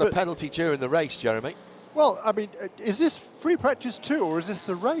got a penalty during the race, Jeremy. Well, I mean, is this free practice too, or is this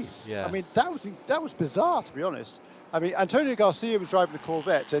the race? Yeah. I mean, that was bizarre, to be honest. I mean, Antonio Garcia was driving the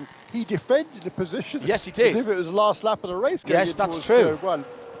Corvette, and he defended the position. Yes, he did. As if it was the last lap of the race. Yes, that's true.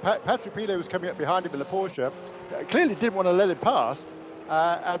 Patrick Pilet was coming up behind him in the Porsche. Clearly didn't want to let it past,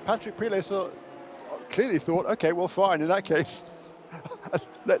 and Patrick Pilet clearly thought, okay, well, fine, in that case.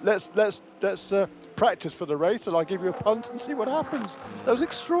 Let's practice for the race, and I'll give you a punt and see what happens. That was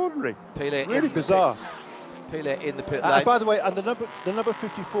extraordinary. Pilet really bizarre. Pilet in the pit lane. By the way, and the number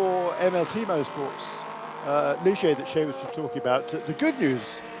 54 MLT Motorsports, Ligier that Shea was just talking about. The good news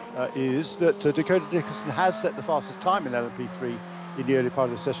is that Dakota Dickerson has set the fastest time in LMP3 in the early part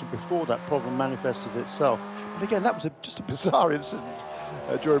of the session before that problem manifested itself. But again, that was just a bizarre incident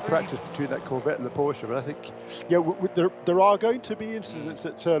during practice between that Corvette and the Porsche. But I think, there are going to be incidents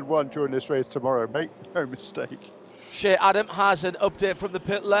at turn 1 during this race tomorrow. Make no mistake. Shea Adam has an update from the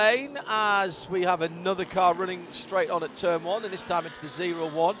pit lane as we have another car running straight on at turn 1, and this time it's the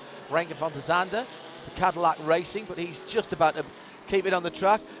 01 Renke van der Zande, the Cadillac Racing, but he's just about to keep it on the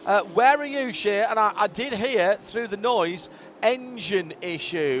track. Where are you, Shea? And I did hear through the noise engine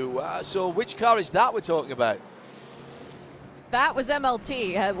issue. So which car is that we're talking about? That was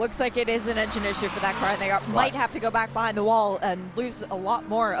MLT. It looks like it is an engine issue for that car, and they might have to go back behind the wall and lose a lot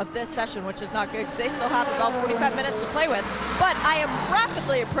more of this session, which is not good because they still have about 45 minutes to play with. But I am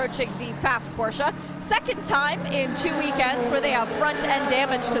rapidly approaching the Pfaff Porsche. Second time in 2 weekends where they have front end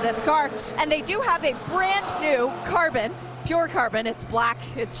damage to this car, and they do have a brand new carbon, pure carbon. It's black,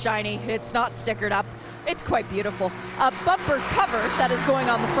 it's shiny, it's not stickered up. It's quite beautiful. A bumper cover that is going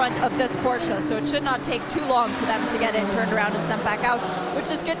on the front of this Porsche, so it should not take too long for them to get it turned around and sent back out,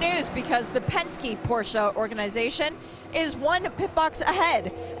 which is good news because the Penske Porsche organization is one pit box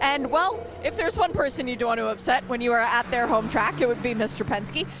ahead. And, well, if there's one person you'd want to upset when you are at their home track, it would be Mr.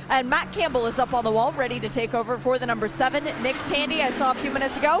 Penske. And Matt Campbell is up on the wall, ready to take over for the number 7. Nick Tandy, I saw a few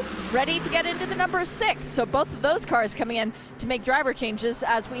minutes ago, ready to get into the number 6. So both of those cars coming in to make driver changes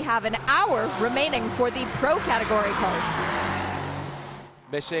as we have an hour remaining for the pro category cars.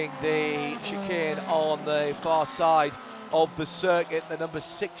 Missing the chicane on the far side of the circuit, the number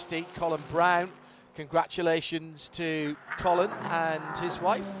 60, Colin Brown. Congratulations to Colin and his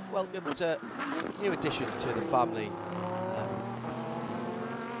wife. Welcome to new addition to the family.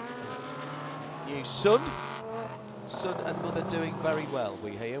 New son and mother doing very well,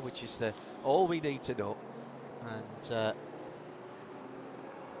 we hear, which is all we need to know. And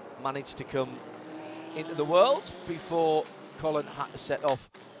managed to come into the world before Colin had to set off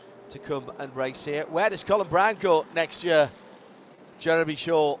to come and race here. Where does Colin Brown go next year? Jeremy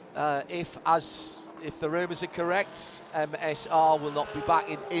Shaw, if the rumours are correct, MSR will not be back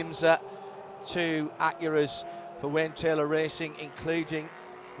in IMSA. 2 Acuras for Wayne Taylor Racing, including,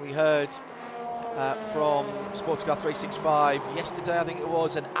 we heard from Sportscar 365 yesterday, I think it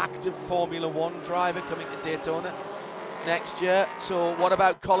was, an active Formula 1 driver coming to Daytona next year. So what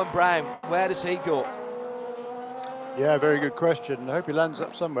about Colin Brown? Where does he go? Yeah, very good question. I hope he lands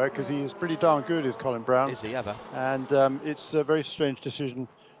up somewhere because he is pretty darn good, is Colin Brown. Is he ever? And it's a very strange decision.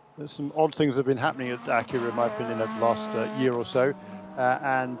 There's some odd things have been happening at Acura, in my opinion, over the last year or so.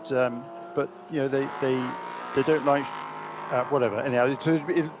 But you know, they don't like whatever. Anyhow,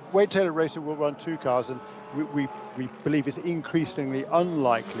 Wayne Taylor Racing will run 2 cars, and we believe it's increasingly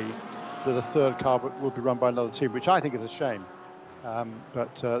unlikely that a third car will be run by another team, which I think is a shame.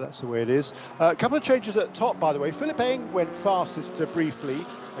 But that's the way it is. A couple of changes at the top, by the way. Philip Eng went fastest briefly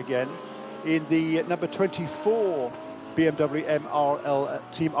again in the number 24 BMW MRL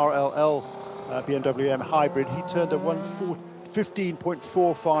Team RLL BMW M Hybrid. He turned a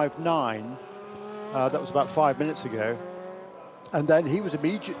 1:15.459. That was about 5 minutes ago. And then he was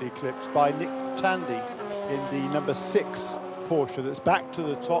immediately eclipsed by Nick Tandy in the number 6 Porsche that's back to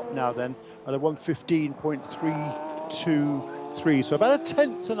the top now then at a 1:15.323. So about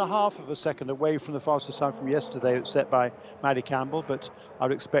 1/10.5 of a second away from the fastest time from yesterday set by Matty Campbell, but I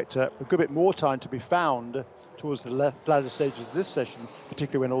would expect a good bit more time to be found towards the latter stages of this session,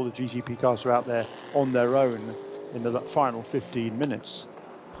 particularly when all the GTP cars are out there on their own in the final 15 minutes.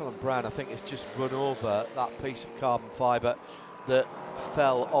 Colin Brown, I think, has just run over that piece of carbon fibre that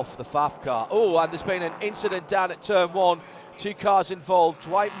fell off the Pfaff car. Oh, and there's been an incident down at turn 1. 2 cars involved.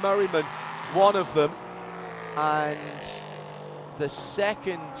 Dwight Merriman, one of them, and the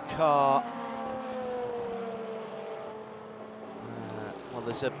second car. Well,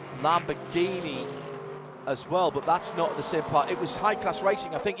 there's a Lamborghini as well, but that's not the same part. It was High Class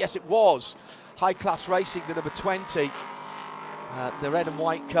Racing, I think. Yes, it was High Class Racing, the number 20, the red and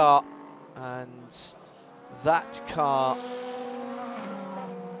white car, and that car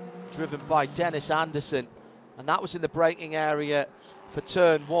driven by Dennis Anderson, and that was in the braking area for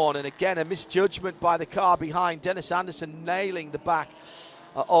turn 1. And again, a misjudgment by the car behind. Dennis Anderson nailing the back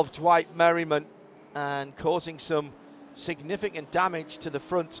of Dwight Merriman and causing some significant damage to the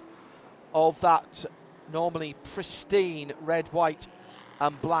front of that normally pristine red, white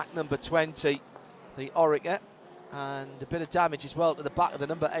and black number 20, the Oreca, and a bit of damage as well to the back of the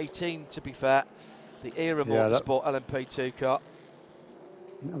number 18, to be fair, the Era Motorsport LMP2 car.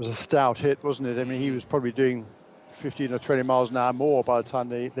 That was a stout hit, wasn't it? I mean, he was probably doing 15 or 20 miles an hour more by the time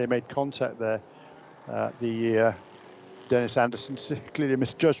they made contact there. Dennis Anderson, clearly a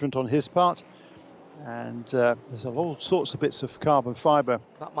misjudgment on his part. And there's all sorts of bits of carbon fibre.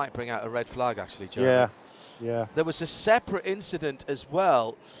 That might bring out a red flag, actually, Jeremy. Yeah. There was a separate incident as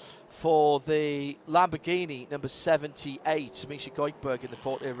well for the Lamborghini number 78, Misha Goldberg in the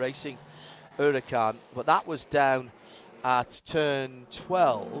Forte Racing Huracan, but that was down at turn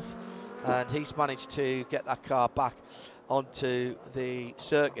 12, and he's managed to get that car back onto the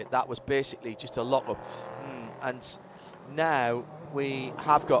circuit. That was basically just a lock-up. And now we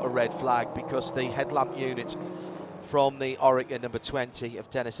have got a red flag because the headlamp unit from the Oregon number 20 of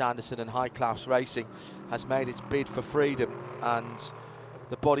Dennis Anderson and High Class Racing has made its bid for freedom, and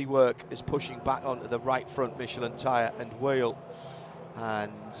the bodywork is pushing back onto the right front Michelin tyre and wheel,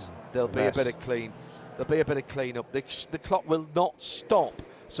 and there'll be a bit of clean. There'll be a bit of clean up. The clock will not stop,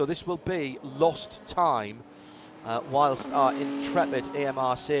 so this will be lost time whilst our intrepid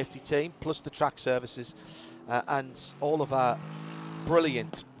AMR safety team, plus the track services and all of our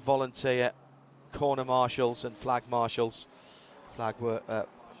brilliant volunteer corner marshals and flag marshals, flag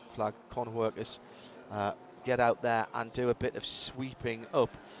corner workers, get out there and do a bit of sweeping up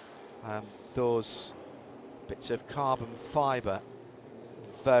those bits of carbon fibre.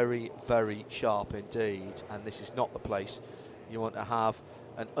 Very, very sharp indeed, and this is not the place you want to have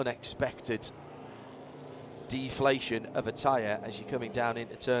an unexpected deflation of a tyre as you're coming down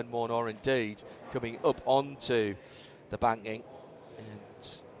into turn 1, or indeed coming up onto the banking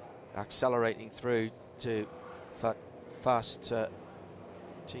and accelerating through to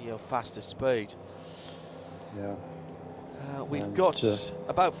your fastest speed. Yeah. We've got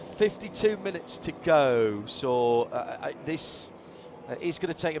about 52 minutes to go, so this is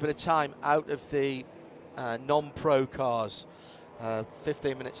going to take a bit of time out of the non-pro cars.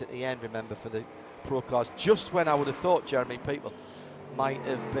 15 minutes at the end, remember, for the pro cars, just when I would have thought, Jeremy, people might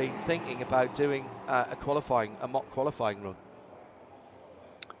have been thinking about doing a mock qualifying run.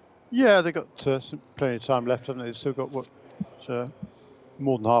 Yeah, they've got plenty of time left, haven't they? They've still got more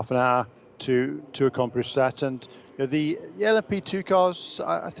than half an hour to accomplish that. And the LMP2 cars,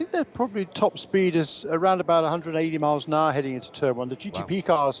 I think they're probably top speed is around about 180 miles an hour heading into turn 1. The GTP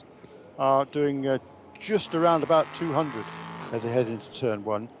cars are doing just around about 200 as they head into turn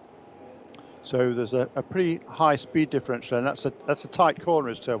 1. So there's a pretty high speed differential, and that's a tight corner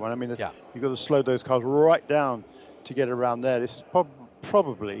as turn 1. I mean, you've got to slow those cars right down to get around there. This is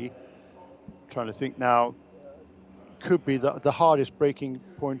probably, trying to think now, could be the hardest braking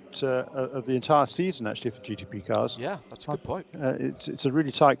point of the entire season, actually, for GTP cars. Yeah, that's a good point. It's a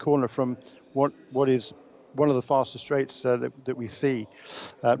really tight corner from what is one of the fastest straights that we see.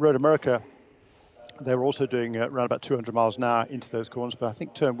 Road America, they're also doing around about 200 miles an hour into those corners, but I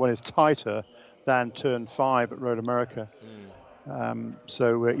think turn 1 is tighter than turn 5 at Road America. It's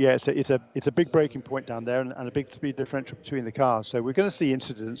a big braking point down there, and a big speed differential between the cars. So we're going to see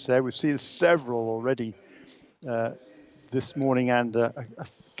incidents there. We've seen several already this morning, and a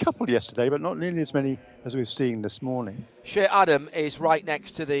couple yesterday, but not nearly as many as we've seen this morning. Shea Adam is right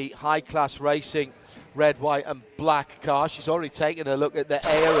next to the High Class Racing red, white and black car. She's already taken a look at the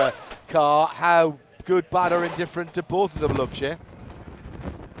Era car. How good, bad or indifferent do both of them look, Shea?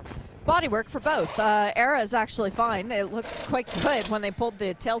 Bodywork for both. Era is actually fine. It looks quite good. When they pulled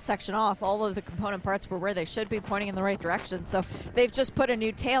the tail section off, all of the component parts were where they should be, pointing in the right direction. So they've just put a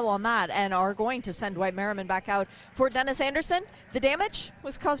new tail on that and are going to send Dwight Merriman back out. For Dennis Anderson, the damage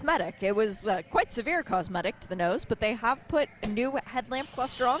was cosmetic. It was quite severe cosmetic to the nose, but they have put a new headlamp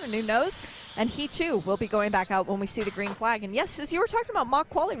cluster on, a new nose, and he too will be going back out when we see the green flag. And yes, as you were talking about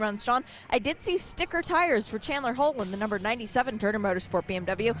mock quali runs, John, I did see sticker tires for Chandler Hull in the number 97 Turner Motorsport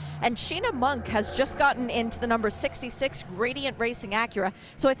BMW, and Sheena Monk has just gotten into the number 66 Gradient Racing Acura.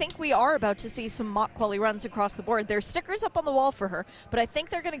 So I think we are about to see some mock quali runs across the board. There's stickers up on the wall for her, but I think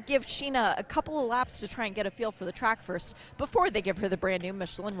they're going to give Sheena a couple of laps to try and get a feel for the track first before they give her the brand new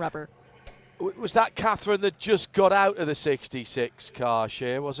Michelin rubber. Was that Catherine that just got out of the 66 car,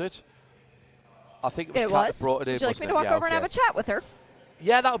 Shea, was it? I think it was Kat that brought it in. Would you like me to walk over and have a chat with her?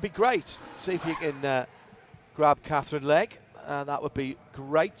 Yeah, that would be great. See if you can grab Catherine Legg. That would be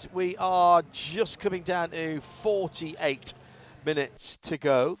great. We are just coming down to 48 minutes to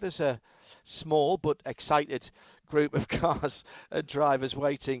go. There's a small but excited group of cars and drivers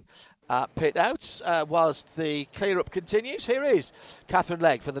waiting at pit outs whilst the clear-up continues. Here is Catherine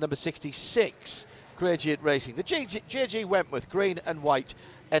Legg for the number 66 Gradient Racing. The JG Wentworth green and white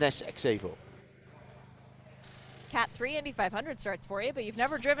NSX Evo. Cat 3 Indy 500 starts for you, but you've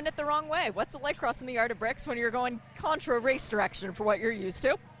never driven it the wrong way. What's it like crossing the yard of bricks when you're going contra race direction for what you're used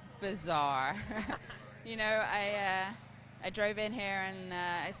to? Bizarre. You know, I drove in here and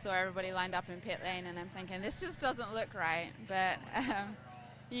I saw everybody lined up in pit lane, and I'm thinking, this just doesn't look right, but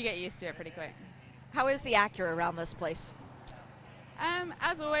you get used to it pretty quick. How is the Acura around this place?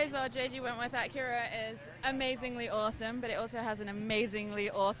 As always, our JG Wentworth Acura is amazingly awesome, but it also has an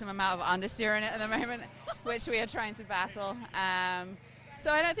amazingly awesome amount of understeer in it at the moment, which we are trying to battle. So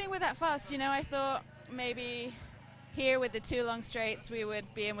I don't think we're that fast. You know, I thought maybe here with the 2 long straights we would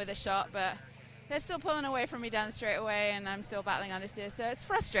be in with a shot, but they're still pulling away from me down the straightaway, and I'm still battling understeer, so it's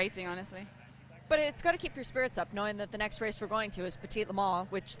frustrating, honestly. But it's got to keep your spirits up, knowing that the next race we're going to is Petit Le Mans,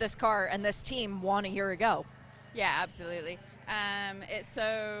 which this car and this team won a year ago. Yeah, absolutely. It's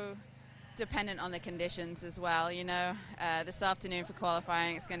so dependent on the conditions as well. You know, this afternoon for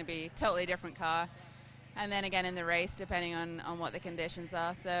qualifying, it's going to be a totally different car. And then again in the race, depending on what the conditions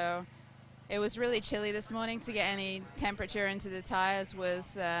are. So it was really chilly this morning. To get any temperature into the tires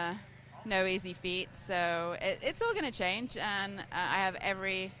was no easy feat. So it's all going to change. And I have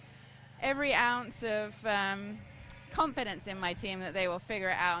every ounce of confidence in my team that they will figure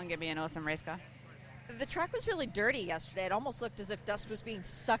it out and give me an awesome race car. The track was really dirty yesterday. It almost looked as if dust was being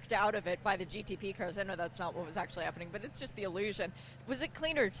sucked out of it by the GTP cars. I know that's not what was actually happening, but it's just the illusion. Was it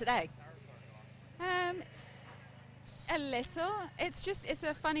cleaner today? A little. It's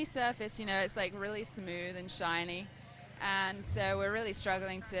a funny surface, you know. It's like really smooth and shiny, and so we're really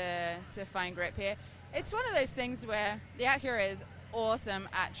struggling to find grip here. It's one of those things where the Acura is awesome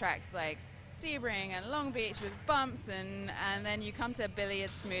at tracks like Sebring and Long Beach with bumps, and then you come to a billiard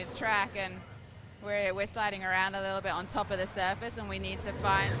smooth track and we're sliding around a little bit on top of the surface, and we need to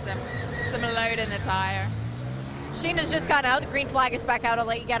find some load in the tire. Sheena's just got out. The green flag is back out. I'll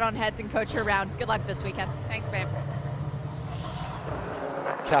let you get on heads and coach her around. Good luck this weekend. Thanks, babe.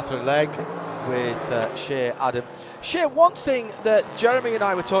 Catherine Legg with Shea Adam. Shea, one thing that Jeremy and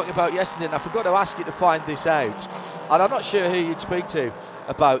I were talking about yesterday, and I forgot to ask you to find this out, and I'm not sure who you'd speak to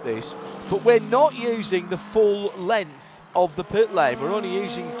about this, but we're not using the full length of the pit lane. We're only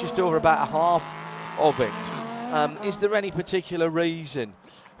using just over about a half of it. Is there any particular reason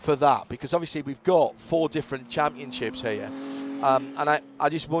for that? Because obviously we've got 4 different championships here, and I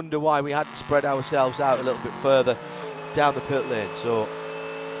just wonder why we had to spread ourselves out a little bit further down the pit lane. So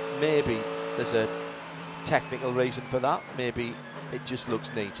maybe there's a technical reason for that. Maybe it just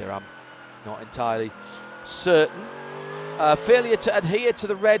looks neater. I'm not entirely certain. Failure to adhere to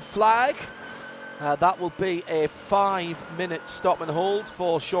the red flag. That will be a 5-minute stop and hold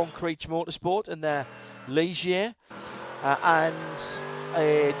for Sean Creech Motorsport and their Ligier. And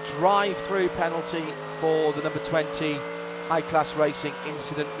a drive-through penalty for the number 20 High Class Racing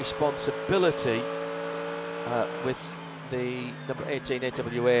incident responsibility with the number 18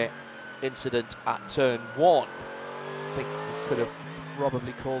 AWA incident at turn 1. I think we could have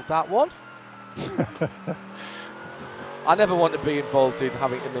probably called that one. I never want to be involved in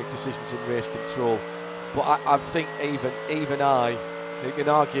having to make decisions in race control, but I think even I, who can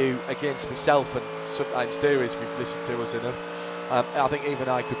argue against myself and sometimes do if you've listened to us enough, I think even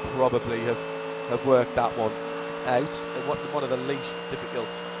I could probably have worked that one out. One of the least difficult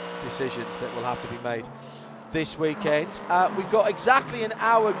decisions that will have to be made this weekend. We've got exactly an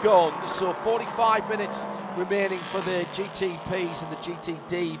hour gone, so 45 minutes remaining for the GTPs and the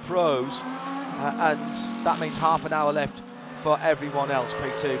GTD pros, and that means half an hour left for everyone else,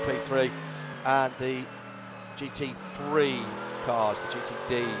 P2, P3 and the GT3 cars, the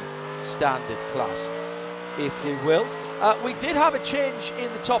GTD standard class, if you will. We did have a change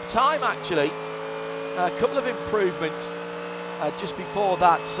in the top time, actually. A couple of improvements just before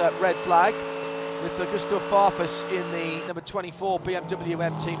that red flag, with Augusto Farfus in the number 24 BMW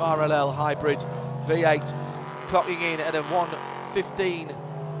M Team RLL Hybrid V8 clocking in at a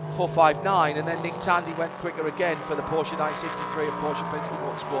 1:15.459, and then Nick Tandy went quicker again for the Porsche 963 of Porsche Penske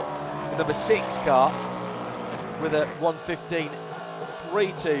Motorsport, the number 6 car, with a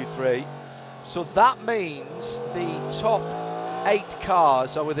 1:15.323. So that means the top 8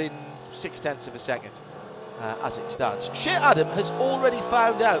 cars are within 0.6 of a second as it stands. Shea Adam has already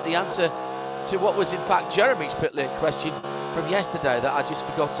found out the answer to what was in fact Jeremy's pit lane question from yesterday that I just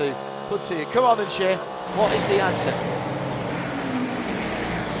forgot to put to you. Come on then, Shea, what is the answer?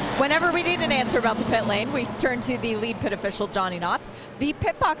 Whenever we need an answer about the pit lane, we turn to the lead pit official, Johnny Knotts. The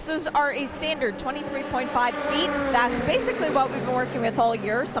pit boxes are a standard 23.5 feet. That's basically what we've been working with all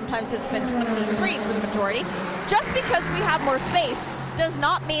year. Sometimes it's been 23 for the majority. Just because we have more space does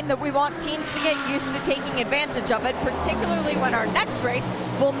not mean that we want teams to get used to taking advantage of it, particularly when our next race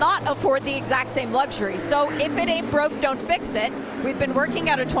will not afford the exact same luxury. So if it ain't broke, don't fix it. We've been working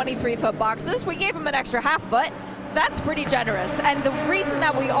out of 23-foot boxes. We gave them an extra half foot. That's pretty generous, and the reason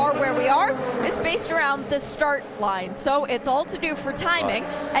that we are where we are is based around the start line. So it's all to do for timing,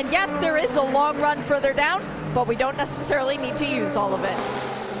 and yes, there is a long run further down, but we don't necessarily need to use all of it.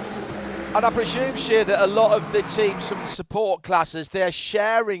 And I presume, Shea, that a lot of the teams from the support classes, they're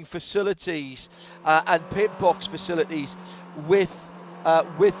sharing facilities and pit box facilities with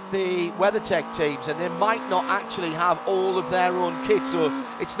the WeatherTech teams, and they might not actually have all of their own kit. So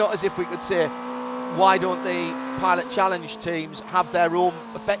it's not as if we could say, why don't the Pilot Challenge teams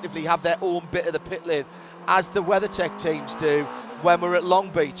effectively have their own bit of the pit lane, as the WeatherTech teams do when we're at Long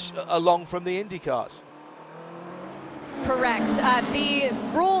Beach, along from the Indy cars? Correct. The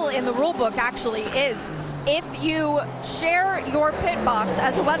rule in the rule book actually is if you share your pit box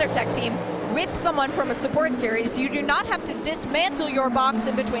as a WeatherTech team with someone from a support series, you do not have to dismantle your box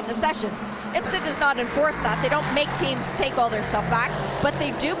in between the sessions. IMSA does not enforce that. They don't make teams take all their stuff back, but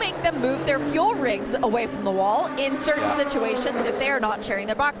they do make them move their fuel rigs away from the wall in certain situations if they are not sharing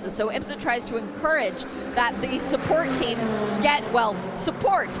their boxes. So IMSA tries to encourage that the support teams get, well,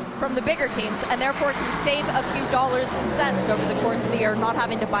 support from the bigger teams, and therefore can save a few dollars and cents over the course of the year, not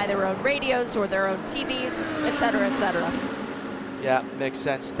having to buy their own radios or their own TVs, etc., etc. Yeah, makes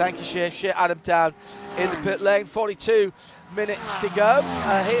sense. Thank you, Shea. Shea Adam down in the pit lane. 42 minutes to go.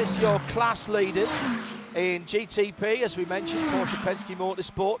 Here's your class leaders in GTP, as we mentioned, Porsche Penske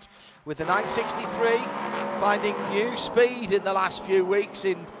Motorsport, with the 963 finding new speed in the last few weeks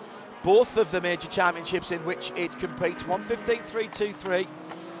in both of the major championships in which it competes. 1:15.323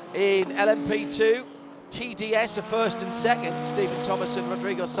 in LMP2. TDS are first and second. Stephen Thomas and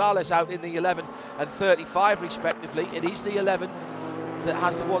Rodrigo Sales out in the 11 and 35 respectively. It is the 11 that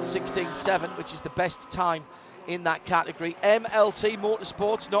has the 1:16.7, which is the best time in that category. MLT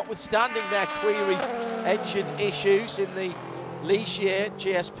Motorsports, notwithstanding their query engine issues in the Ligier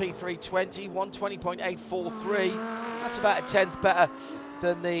GSP 320, 1:20.843. That's about a tenth better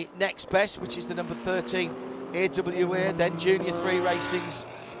than the next best, which is the number 13 AWA. Then Junior 3 Racing's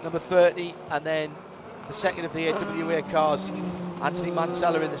number 30, and then the second of the AWA cars, Anthony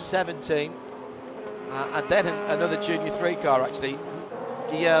Mansella in the 17, and then another Junior 3 car actually,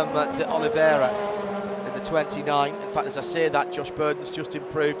 Guillaume de Oliveira in the 29. In fact, as I say that, Josh Burden's just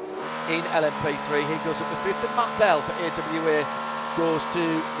improved in LMP3. He goes up to 5th, and Matt Bell for AWA goes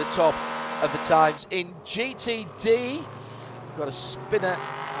to the top of the times. In GTD, we've got a spinner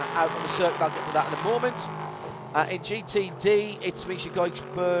out on the circuit. I'll get to that in a moment. In GTD, it's Misha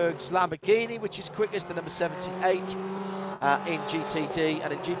Goldberg's Lamborghini, which is quickest, the number 78 in GTD.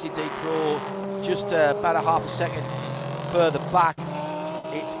 And in GTD Pro, just about a half a second further back,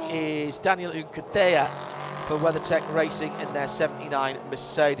 it is Daniel Unkadea for WeatherTech Racing in their 79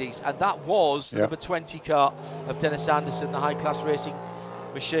 Mercedes. And that was the number 20 car of Dennis Anderson, the high-class racing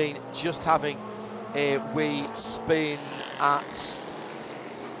machine, just having a wee spin at, is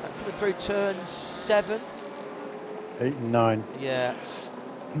that coming through turn 7? 8 and 9. Yeah.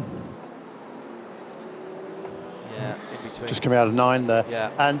 Yeah, in between. Just coming out of 9 there.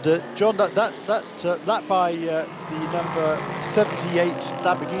 Yeah. And John, that by the number 78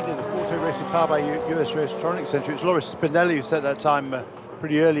 Lamborghini, the Forte Racing powered by US Electronics Centre. It's Loris Spinelli who set that time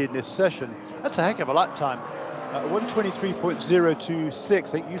pretty early in this session. That's a heck of a lap time. 1:23.026. I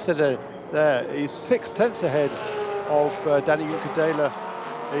think you said there he's 6 tenths ahead of Danny Unkadela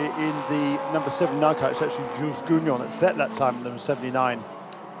in the number 79 car. It's actually Jules Gounon that set that time, number 79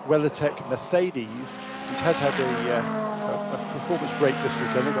 WeatherTech Mercedes, which has had a performance break this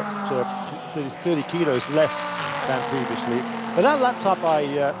weekend. They got 30 kilos less than previously. But that lap time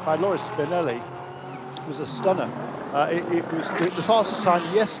by Loris Spinelli was a stunner. The fastest time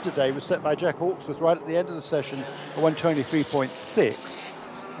yesterday was set by Jack Hawksworth right at the end of the session at 1:23.6,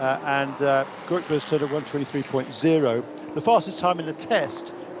 and Goikberg's turned at 1:23.0. The fastest time in the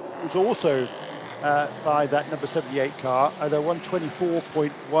test was also by that number 78 car at a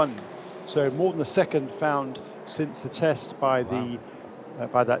 1:24.1, so more than a second found since the test by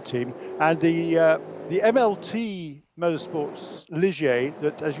by that team. And the MLT Motorsports Ligier,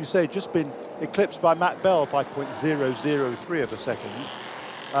 that, as you say, just been eclipsed by Matt Bell by 0.003 of a second,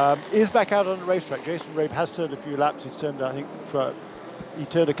 is back out on the racetrack. Jason Rabe has turned a few laps. He's turned, I think, he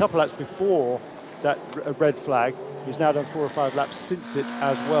turned a couple laps before that red flag. He's now done 4 or 5 laps since it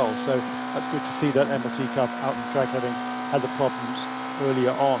as well. So that's good to see that MLT car out on the track, having had the problems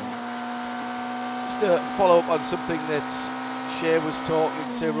earlier on. Just to follow up on something that Shea was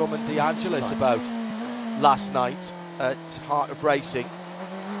talking to Roman DeAngelis about last night at Heart of Racing,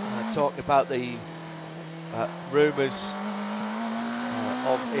 talking about the rumours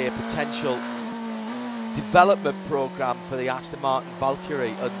of a potential development programme for the Aston Martin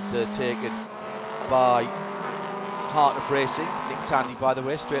Valkyrie undertaken by Heart of Racing. Nick Tandy, by the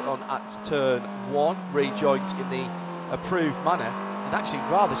way, straight on at turn 1, rejoins in the approved manner, and actually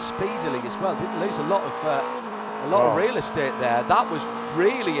rather speedily as well. Didn't lose a lot of real estate there. That was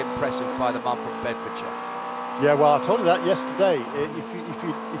really impressive by the man from Bedfordshire. Yeah, well, I told you that yesterday.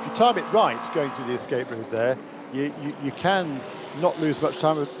 If you time it right, going through the escape route there, you can not lose much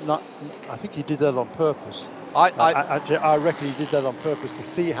time. I think he did that on purpose. I reckon he did that on purpose to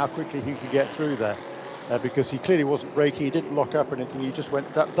see how quickly he could get through there, because he clearly wasn't braking. He didn't lock up or anything. He just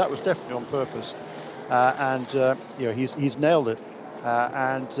went. That was definitely on purpose, and he's nailed it.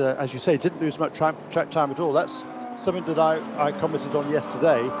 And as you say, didn't lose much track time at all. That's something that I commented on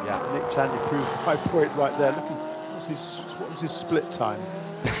yesterday. Yeah. Nick Tandy proved my point right there. Looking, what was his split time?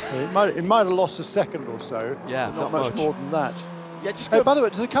 it might have lost a second or so. Yeah, but not much more than that. Yeah, just by the way,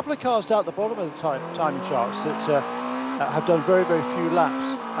 there's a couple of cars down at the bottom of the timing charts that have done very, very few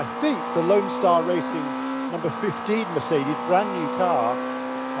laps. I think the Lone Star Racing number 15 Mercedes, brand new car,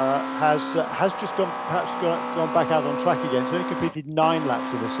 has just gone back out on track again. So it completed 9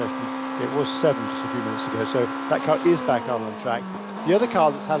 laps in this session. It was 7 just a few minutes ago. So that car is back out on track. The other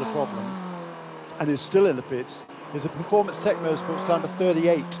car that's had a problem and is still in the pits is a Performance Tech Motorsports car number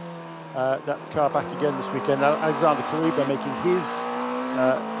 38. That car back again this weekend. Alexander Kariba making his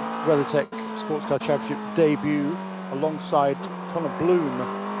WeatherTech Sports Car Championship debut alongside Connor Bloom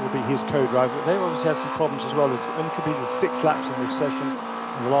will be his co-driver. They obviously had some problems as well. They only completed 6 laps in this session,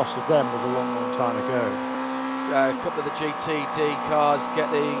 and the last of them was a long, long time ago. A couple of the GTD cars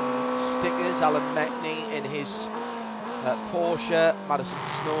getting stickers. Alan Metney in his Porsche, Madison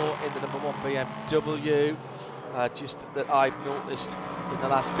Snow in the number 1 BMW. Just that I've noticed in the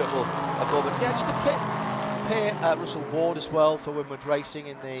last couple of moments. Yeah, just to pay Russell Ward as well for Winward Racing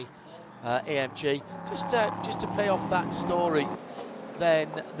in the AMG. Just to pay off that story then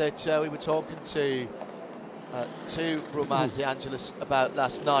that we were talking to Romain De Angelis about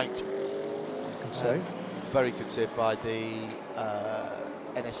last night. Good save. Very good save by the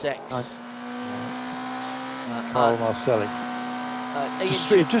NSX. Carl Marcelli.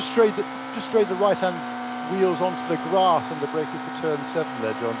 Just strayed the right-hand wheels onto the grass under braking for turn 7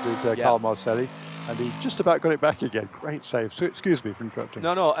 there, John, did Carl Marcelli. And he just about got it back again. Great save. So, excuse me for interrupting.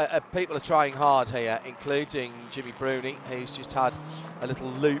 No, people are trying hard here, including Jimmy Bruni, who's just had a little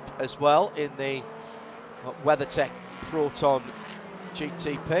loop as well in the WeatherTech Proton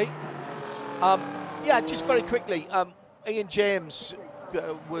GTP. Just very quickly, Ian James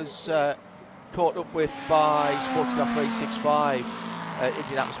was caught up with by Sports Car 365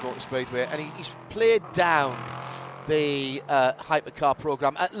 Indianapolis Motor Speedway, and he's played down the hypercar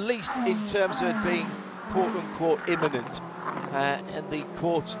program, at least in terms of it being quote-unquote imminent. And the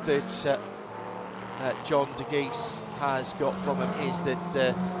quote that John DeGeese has got from him is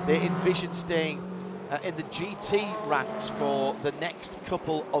that they envision staying in the GT ranks for the next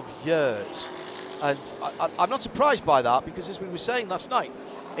couple of years. And I'm not surprised by that, because as we were saying last night,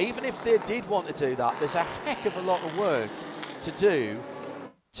 even if they did want to do that, there's a heck of a lot of work to do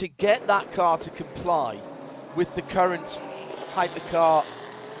to get that car to comply with the current hypercar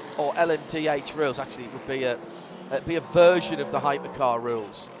or LMDH rules. Actually, it would be a version of the hypercar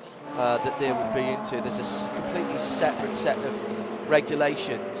rules that they would be into. There's a completely separate set of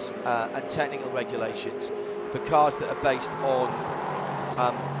regulations and technical regulations for cars that are based on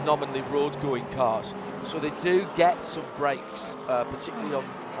nominally road-going cars. So they do get some breaks, particularly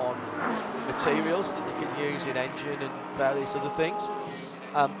on materials that they can use in engine and various other things.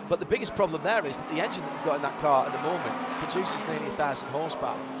 But the biggest problem there is that the engine that they've got in that car at the moment produces nearly 1,000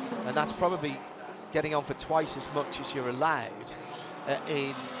 horsepower, and that's probably getting on for twice as much as you're allowed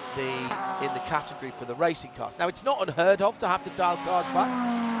in the category for the racing cars. Now, it's not unheard of to have to dial cars back.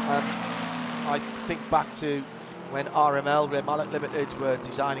 I think back to when RML, Ray Mallock Limited, were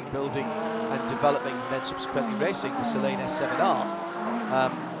designing, building and developing and then subsequently racing the Saleen S7R.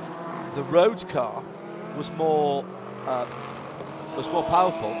 The road car was more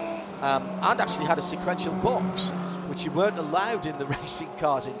powerful and actually had a sequential box, which you weren't allowed in the racing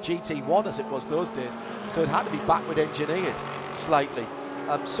cars in GT1 as it was those days, so it had to be backward engineered slightly.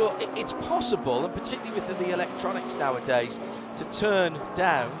 So it's possible, and particularly within the electronics nowadays, to turn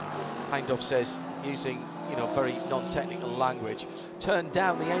down, Hindhoff says, using very non-technical language, turn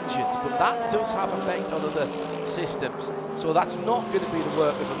down the engines, but that does have effect on other systems, so that's not going to be the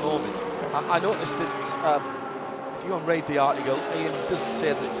work of the moment. I noticed that if you go and read the article, Ian doesn't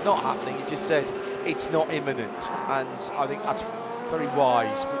say that it's not happening, he just said it's not imminent, and I think that's very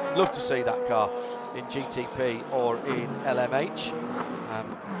wise. We'd love to see that car in GTP or in LMH,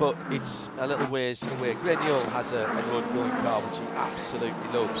 but it's a little ways away. Graham Newell has a road-going car which he absolutely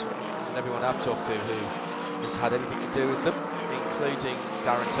loves, and everyone I've talked to who has had anything to do with them, including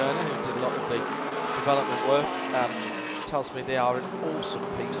Darren Turner, who did a lot of the development work, tells me they are an awesome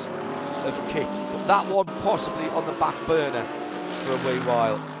piece of kit. But that one possibly on the back burner for a wee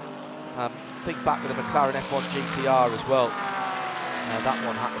while. Think back with the McLaren F1 GTR as well. That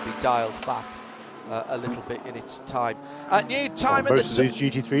one had to be dialed back a little bit in its time. New time at most of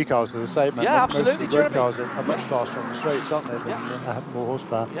these GT3 cars are the same. Yeah, absolutely. Most of the road cars are much faster on the straights, aren't they? Than have more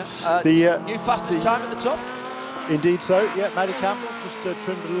horsepower. Yeah. The new fastest time at the top. Indeed so. Yeah, Maddie Campbell just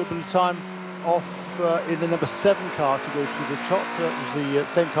trimmed a little bit of time off in the number 7 car to go to the top. That was the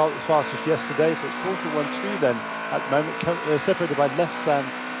same car that was fastest yesterday. So it's Porsche 1-2 then at the moment. They're separated by less than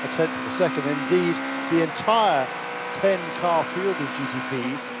a tenth of a second. Indeed, the entire 10-car field of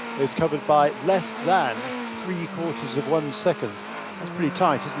GTP is covered by less than 3/4 of 1 second. That's pretty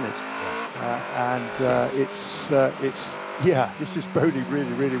tight, isn't it? This is boding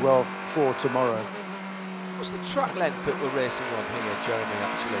really, really well for tomorrow. What's the track length that we're racing on here, Jeremy,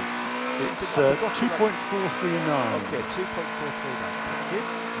 actually? It's 2.439. Okay, 2.439, thank you.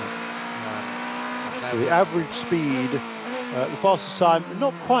 So the average speed, the fastest time,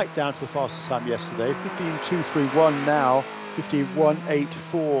 not quite down to the fastest time yesterday, 15.231 now,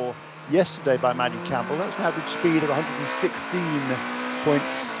 15.184 yesterday by Maddie Campbell. That's an average speed of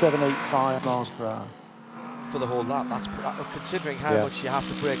 116.785 miles per hour. For the whole lap, that's considering how much you have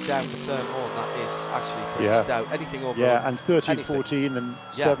to break down for turn 1, that is actually pretty stout. Anything over and 13, 14 and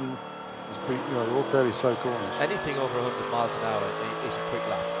 7 is pretty, they're all fairly slow corners. Anything over 100 miles an hour is a quick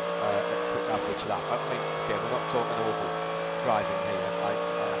lap, a quick average lap. I mean, okay, we're not talking oval driving here, I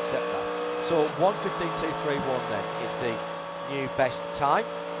accept that. So 1:15.231 then is the new best time.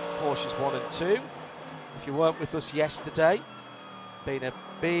 Porsches 1 and 2. If you weren't with us yesterday, been a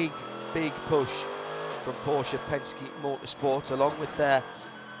big push from Porsche Penske Motorsport, along with their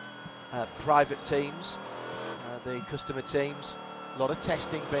private teams, the customer teams. A lot of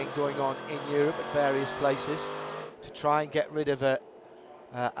testing been going on in Europe at various places to try and get rid of a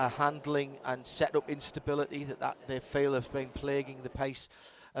handling and setup instability that they feel have been plaguing the pace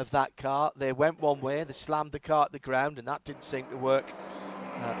of that car. They went one way, they slammed the car at the ground, and that didn't seem to work.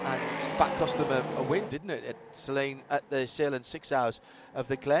 And in fact cost them a win, didn't it, at the Salem 6 Hours of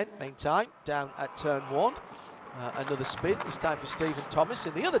the Glen. Meantime, down at turn 1, another spin, this time for Stephen Thomas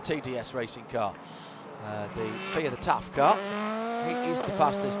in the other TDS racing car, the Fear the Taff car. He is the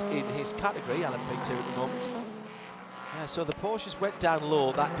fastest in his category, LMP2 at the moment. So the Porsches went down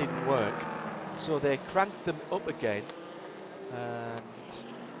low, that didn't work, so they cranked them up again. And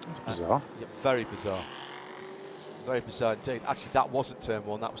that's bizarre. Very bizarre. Very bizarre indeed. Actually, that wasn't turn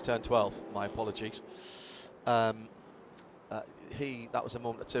 1, that was turn 12. My apologies. That was a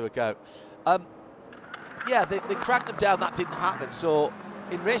moment or two ago. They cranked them down, that didn't happen. So,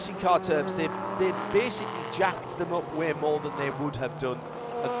 in racing car terms, they basically jacked them up way more than they would have done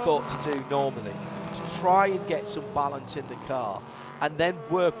and thought to do normally, to try and get some balance in the car, and then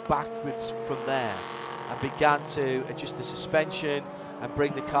work backwards from there, and began to adjust the suspension and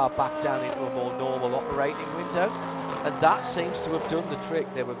bring the car back down into a more normal operating window. And that seems to have done the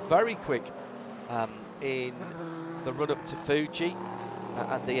trick. They were very quick in the run-up to Fuji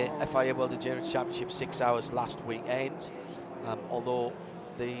and the FIA World Endurance Championship 6 Hours last weekend. Although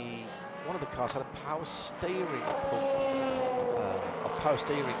one of the cars had a power steering pump, a power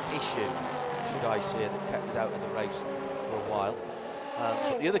steering issue, should I say, that kept it out of the race for a while.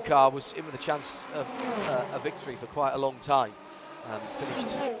 But the other car was in with a chance of a victory for quite a long time.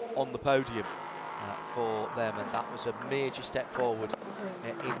 Finished on the podium for them, and that was a major step forward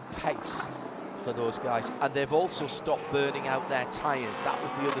in pace for those guys. And they've also stopped burning out their tyres. That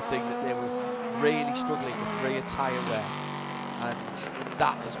was the other thing that they were really struggling with, rear tyre wear, and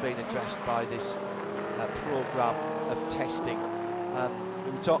that has been addressed by this programme of testing.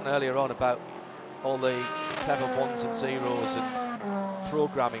 We were talking earlier on about all the clever 1s and 0s and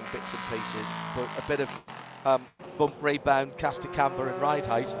programming bits and pieces, but a bit of bump, rebound, caster camber and ride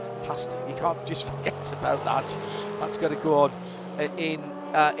height you can't just forget about that. That's got to go on in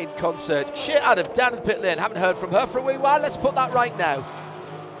concert. Shit, Adam, down in the pit lane, haven't heard from her for a wee while. Let's put that right now.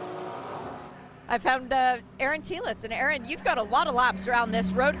 I found Aaron Tielitz, and Aaron, you've got a lot of laps around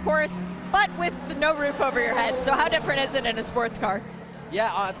this road course, but with no roof over your head. So how different is it in a sports car?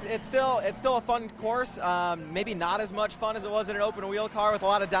 Yeah, it's still a fun course. Maybe not as much fun as it was in an open wheel car with a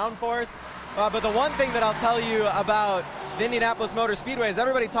lot of downforce. But the one thing that I'll tell you about the Indianapolis Motor Speedway is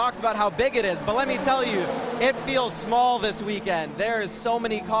everybody talks about how big it is, but let me tell you, it feels small this weekend. There is so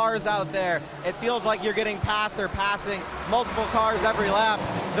many cars out there. It feels like you're getting past or passing multiple cars every lap.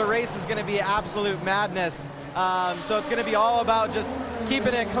 The race is going to be absolute madness. So it's going to be all about just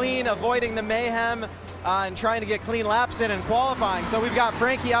keeping it clean, avoiding the mayhem, and trying to get clean laps in and qualifying. So we've got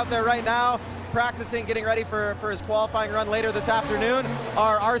Frankie out there right now practicing, getting ready for his qualifying run later this afternoon.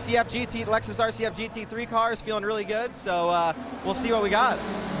 Our Lexus RCF GT3 car is feeling really good, so we'll see what we got.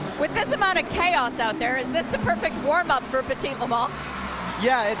 With this amount of chaos out there, is this the perfect warm-up for Petit Le Mans?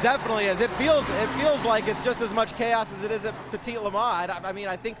 Yeah, it definitely is. It feels like it's just as much chaos as it is at Petit Le Mans. I mean,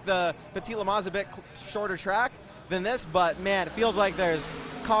 I think the Petit Le Mans is a bit shorter track than this, but man, it feels like there's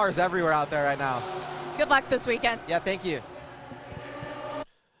cars everywhere out there right now. Good luck this weekend. Yeah, thank you.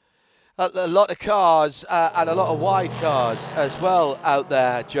 A lot of cars and a lot of wide cars as well out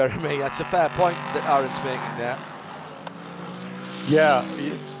there, Jeremy. That's a fair point that Aaron's making there. Yeah,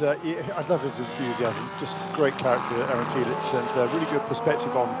 I love his enthusiasm. Just great character, Aaron Telitz, and really good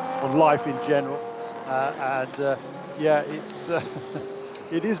perspective on life in general.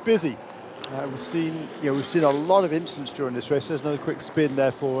 It is busy. We've seen a lot of incidents during this race. There's another quick spin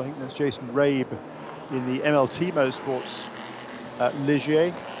there for, I think that's Jason Rabe in the MLT Motorsports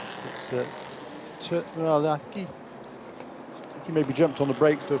Ligier. I think he maybe jumped on the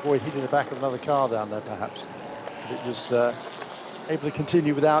brakes to avoid hitting the back of another car down there, perhaps. But it was able to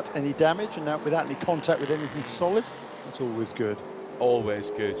continue without any damage and without any contact with anything solid. That's always good. Always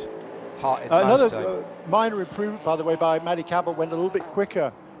good. Another minor improvement, by the way, by Maddie Cabell. Went a little bit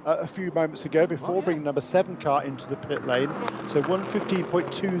quicker a few moments ago before bringing number 7 car into the pit lane. So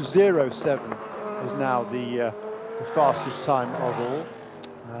 1:15.207 is now the fastest time of all,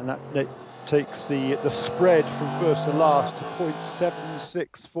 and that takes the spread from first to last to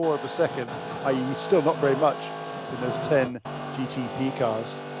 0.764 of a second, i.e. still not very much in those 10 GTP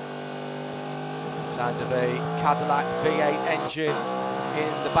cars. Sound of a Cadillac V8 engine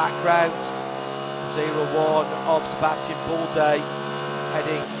in the background. It's the 0-1 of Sebastian Bourdais,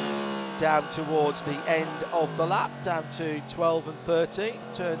 heading down towards the end of the lap, down to 12 and 13,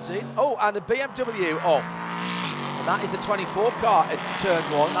 turns in. Oh, and a BMW off. And that is the 24 car at turn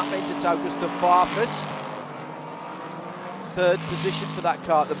 1. That means it's Augusto Farfus. 3rd position for that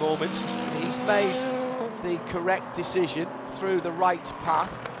car at the moment. He's made the correct decision through the right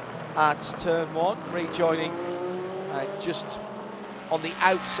path at turn 1, rejoining just on the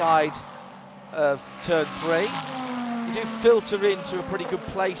outside of turn 3. You do filter into a pretty good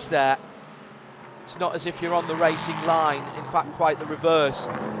place there. It's not as if you're on the racing line, in fact quite the reverse.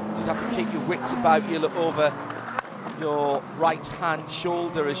 You'd have to keep your wits about you, look over your right hand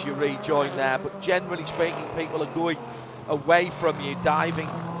shoulder as you rejoin there, but generally speaking people are going away from you, diving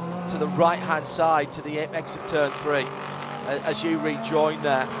to the right hand side to the apex of turn 3 as you rejoin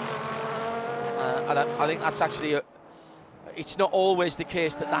there. And I think that's actually it's not always the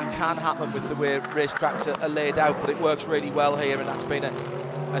case that can happen with the way racetracks are laid out, but it works really well here, and that's been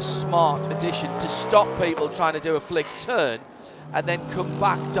a smart addition to stop people trying to do a flick turn and then come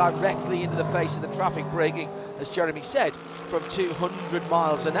back directly into the face of the traffic, braking, as Jeremy said, from 200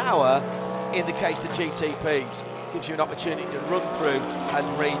 miles an hour in the case of the GTPs. Gives you an opportunity to run through and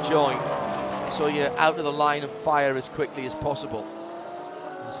rejoin, so you're out of the line of fire as quickly as possible.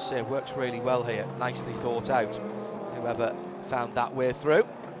 As I say, it works really well here, nicely thought out, whoever found that way through.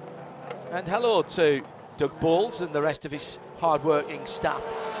 And hello to Doug Bowles and the rest of his hard-working staff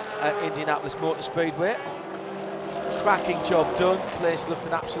at Indianapolis Motor Speedway. Cracking job done. Place looked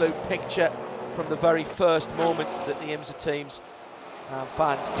an absolute picture from the very first moment that the IMSA teams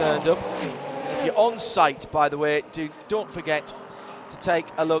fans turned up. If you're on site, by the way, don't forget to take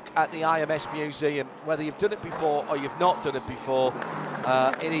a look at the IMS Museum. Whether you've done it before or you've not done it before,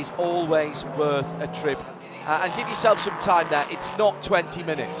 it is always worth a trip. And give yourself some time there. It's not 20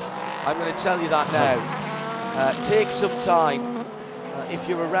 minutes. I'm going to tell you that now. Take some time. If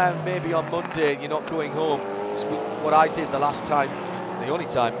you're around maybe on Monday and you're not going home, what I did the last time, the only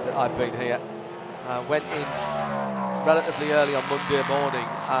time that I've been here, went in relatively early on Monday morning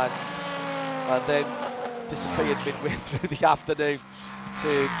and then disappeared midway through the afternoon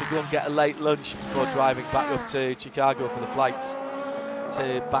to go and get a late lunch before driving back up to Chicago for the flights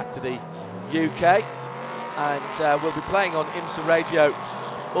back to the UK. And we'll be playing on IMSA Radio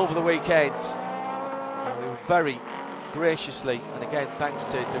over the weekend. We were very graciously, and again thanks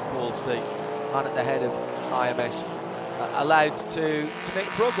to Doug Bowles, the man at the head of IMS, allowed to make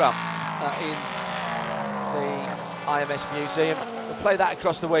a programme in the IMS Museum. We'll play that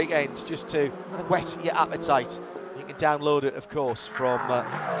across the weekends just to whet your appetite. You can download it, of course, from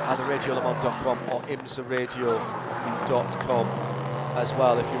either radiolemans.com or imsaradio.com as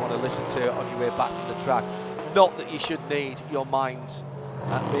well if you want to listen to it on your way back from the track. Not that you should need your minds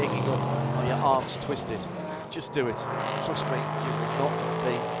making up or your arms twisted. Just do it. Trust me, you will not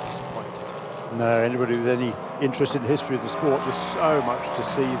be disappointed. No, anybody with any interest in the history of the sport, there's so much to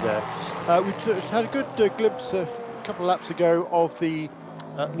see there. We had a good glimpse a couple of laps ago of the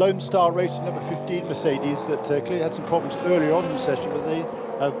Lone Star Racing number 15 Mercedes that clearly had some problems early on in the session, but they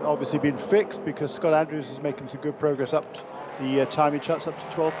have obviously been fixed because Scott Andrews is making some good progress up the timing charts, up to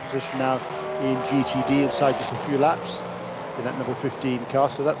 12th position now in GTD inside just a few laps in that number 15 car,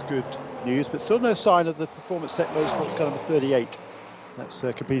 so that's good news, but still no sign of the Performance Tech Motorsports car number 38. That's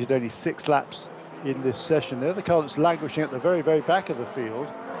completed only 6 laps in this session. The other car that's languishing at the very, very back of the field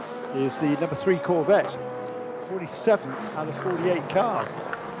is the number 3 Corvette, 47th out of 48 cars.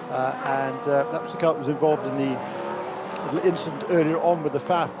 And that was the car that was involved in the little incident earlier on with the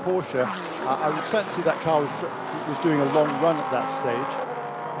FAF Porsche. I would fancy that car was doing a long run at that stage.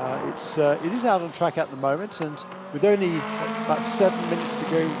 It is out on track at the moment, and with only about 7 minutes to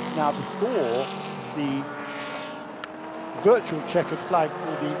go now before the virtual checkered flag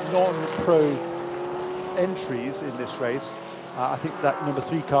for the non-pro entries in this race, I think that number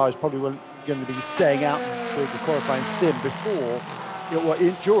 3 car is probably going to be staying out for the qualifying sim before,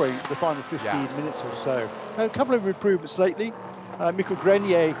 during the final 15 minutes or so. A couple of improvements lately. Michael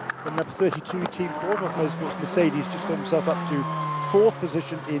Grenier, the number 32 team Ford, Motorsports Mercedes, just got himself up to 4th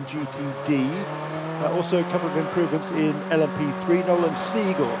position in GTD. Also a couple of improvements in LMP3. Nolan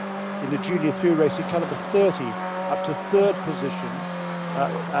Siegel in the Junior 3 racing, car number 30, up to 3rd position.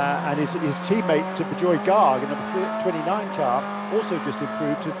 And his teammate Bejoy Garg, a number 29 car, also just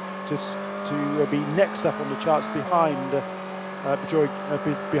improved to be next up on the charts behind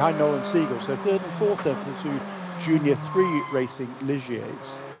behind Nolan Siegel. So 3rd and 4th then for the 2 Junior 3 racing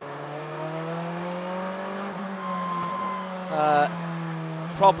Ligiers.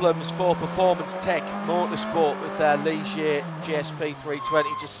 Problems for Performance Tech Motorsport with their Ligier GSP 320.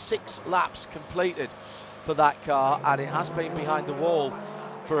 Just 6 laps completed for that car, and it has been behind the wall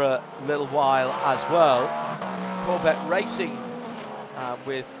for a little while as well. Corvette Racing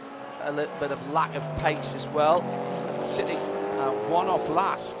with a little bit of lack of pace as well, sitting one off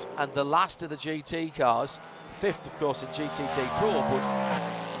last, and the last of the GT cars, 5th of course in GTD Pro,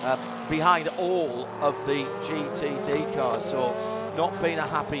 but behind all of the GTD cars, so not been a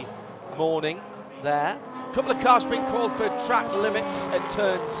happy morning there. A couple of cars being called for track limits at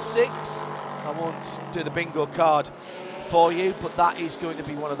turn 6. I won't do the bingo card for you, but that is going to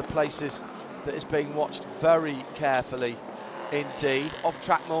be one of the places that is being watched very carefully indeed.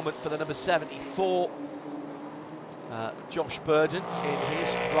 Off-track moment for the number 74, Josh Burden in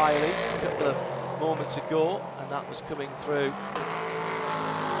his Riley a couple of moments ago, and that was coming through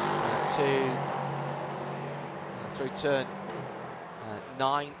through turn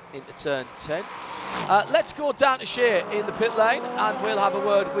 9 into turn 10. Let's go down to Shea in the pit lane, and we'll have a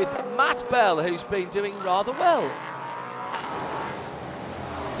word with Matt Bell, who's been doing rather well.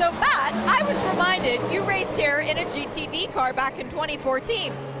 So Matt, I was reminded you raced here in a GTD car back in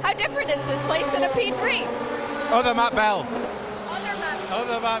 2014. How different is this place in a P3? Other Matt Bell.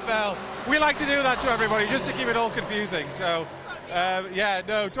 Other Matt Bell. We like to do that to everybody just to keep it all confusing. So,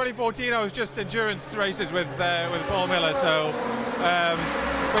 2014 I was just endurance races with Paul Miller. So,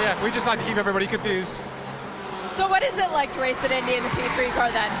 but yeah, we just like to keep everybody confused. So what is it like to race at Indy in the P3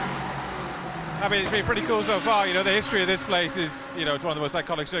 car then? I mean, it's been pretty cool so far. You know, the history of this place is, it's one of the most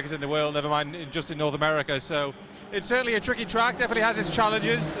iconic circuits in the world, never mind just in North America. So it's certainly a tricky track, definitely has its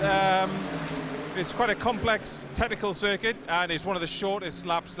challenges. It's quite a complex technical circuit, and it's one of the shortest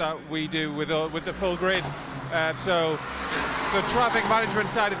laps that we do with the full grid. So the traffic management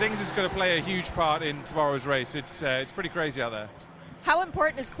side of things is going to play a huge part in tomorrow's race. It's pretty crazy out there. How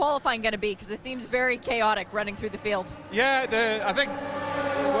important is qualifying going to be? Because it seems very chaotic running through the field. Yeah, I think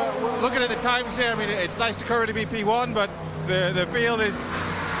looking at the times here, I mean, it's nice to currently be P1, but the field is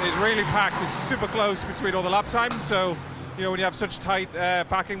really packed. It's super close between all the lap times. So, when you have such tight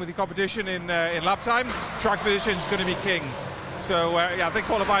packing with your competition in lap time, track position is going to be king. So, I think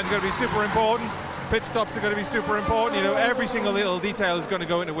qualifying is going to be super important. Pit stops are going to be super important. Every single little detail is going to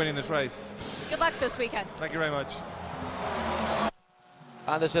go into winning this race. Good luck this weekend. Thank you very much.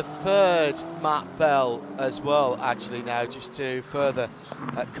 And there's a third Matt Bell as well, actually, now, just to further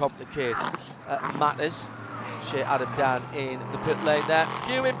complicate matters. Shea Adam down in the pit lane there.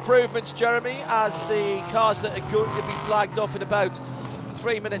 Few improvements, Jeremy, as the cars that are going to be flagged off in about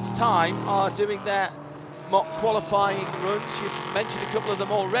 3 minutes' time are doing their mock qualifying runs. You've mentioned a couple of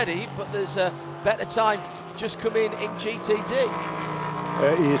them already, but there's a better time just come in GTD.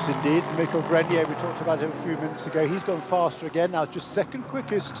 Yes, indeed. Michael Grenier, we talked about him a few minutes ago. He's gone faster again, now just second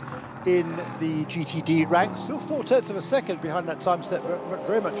quickest in the GTD ranks. Still 4/10 of a second behind that time set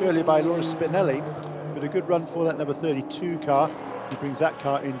very much earlier by Laura Spinelli. But a good run for that number 32 car. He brings that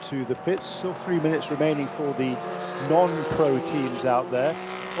car into the pits. Still 3 minutes remaining for the non-pro teams out there.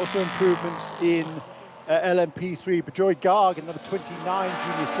 Also improvements in LMP3. Bejoy Garg, number 29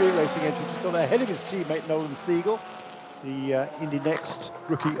 Junior 3 racing engine, still ahead of his teammate Nolan Siegel, the Indy Next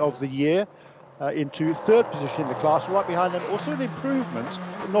Rookie of the Year, into 3rd position in the class. Right behind them, also an improvement,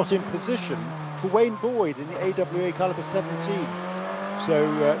 but not in position, for Wayne Boyd in the AWA car number 17. So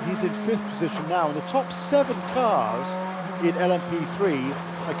he's in 5th position now, and the top 7 cars in LMP3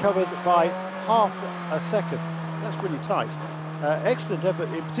 are covered by half a second. That's really tight. Excellent effort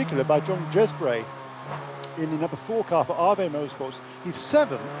in particular by John Jesbray in the number 4 car for RV Motorsports. He's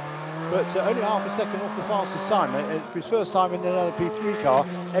 7th but only half a second off the fastest time. For his first time in an LMP3 car,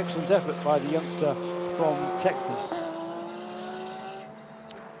 excellent effort by the youngster from Texas.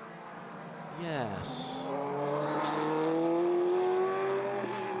 Yes.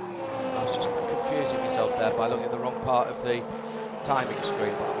 I was just confusing myself there by looking at the wrong part of the timing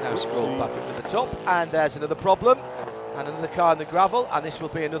screen, but I've now scrolled back up to the top, and there's another problem, and another car in the gravel, and this will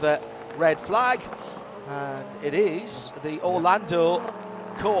be another red flag, and it is the Orlando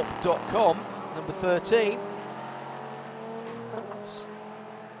Corp.com, number 13.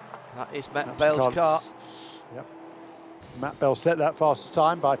 That is Matt Bell's car. Yep. Matt Bell set that fastest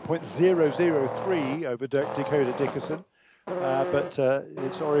time by 0.003 over Dakota Dickerson, but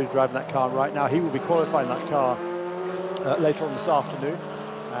it's already driving that car right now. He will be qualifying that car later on this afternoon,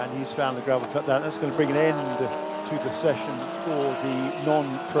 and he's found the gravel track. That's going to bring an end to the session for the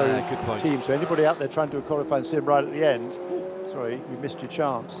non-pro team. So anybody out there trying to do a qualifying sim right at the end, sorry, you missed your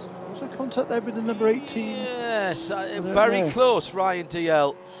chance. Was there contact there with the number 18? Yes, very close, Ryan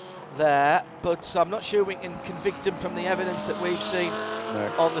DL there, but I'm not sure we can convict him from the evidence that we've seen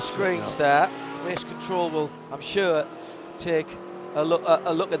on the screens there. Race control will, I'm sure, take a look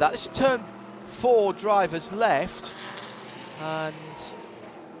at that. This is turn 4, drivers left, and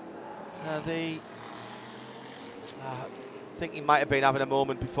I think he might have been having a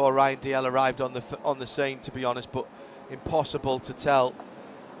moment before Ryan DL arrived on the scene, to be honest, but impossible to tell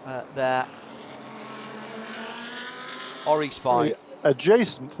there. Ori's fine.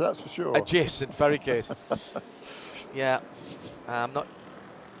 Adjacent, that's for sure. Adjacent, very good. Yeah, I'm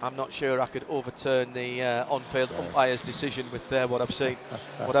not sure I could overturn the on-field umpire's decision with what I've seen.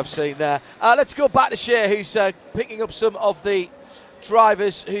 What I've seen there. Let's go back to Shea, who's picking up some of the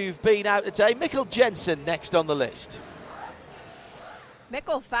drivers who've been out today. Mikkel Jensen next on the list.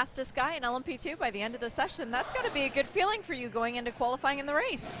 Mikkel, fastest guy in LMP2 by the end of the session. That's got to be a good feeling for you going into qualifying in the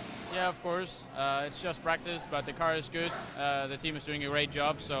race. Yeah, of course. It's just practice, but the car is good. The team is doing a great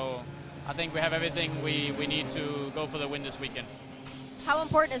job, so I think we have everything we need to go for the win this weekend. How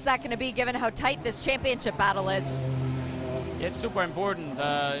important is that going to be given how tight this championship battle is? It's super important.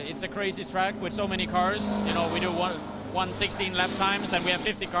 It's a crazy track with so many cars. You know, we do 116 lap times and we have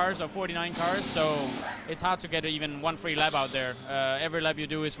 50 cars or 49 cars, so it's hard to get even one free lap out there. Every lap you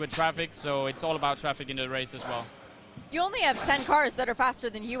do is with traffic, so it's all about traffic in the race as well. You only have 10 cars that are faster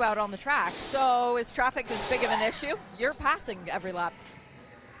than you out on the track, so is traffic as big of an issue? You're passing every lap.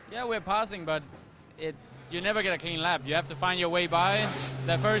 Yeah, we're passing, but you never get a clean lap. You have to find your way by.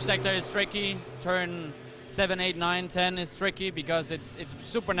 The first sector is tricky. Turn 7, 8, 9, 10 is tricky because it's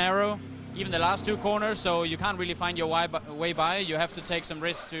super narrow. Even the last 2 corners, so you can't really find your way by. You have to take some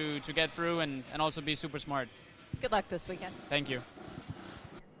risks to get through and also be super smart. Good luck this weekend. Thank you.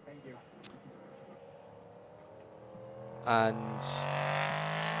 Thank you. And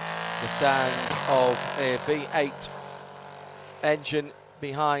the sound of a V8 engine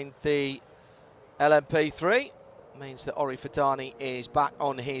behind the LMP3 means that Ori Fadani is back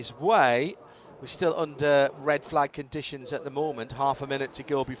on his way. We're still under red flag conditions at the moment. Half a minute to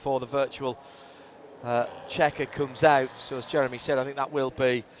go before the virtual checker comes out. So as Jeremy said, I think that will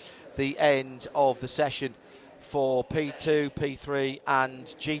be the end of the session for P2, P3 and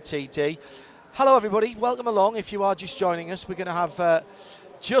GTD. Hello everybody, welcome along. If you are just joining us, we're going to have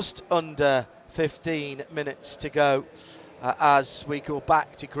just under 15 minutes to go as we go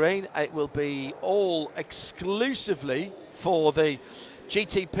back to green. It will be all exclusively for the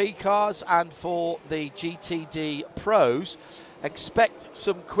GTP cars and for the GTD pros. Expect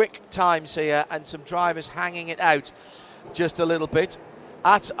some quick times here and some drivers hanging it out just a little bit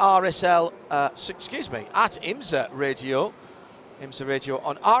at at IMSA Radio. IMSA Radio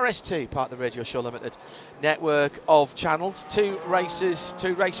on RST, part of the Radio Show Limited network of channels. 2 races,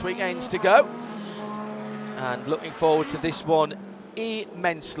 2 race weekends to go. And looking forward to this one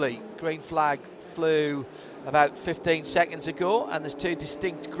immensely. Green flag flew about 15 seconds ago, and there's 2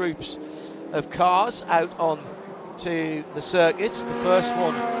 distinct groups of cars out on to the circuit. The first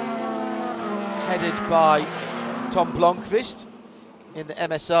one headed by Tom Blomqvist in the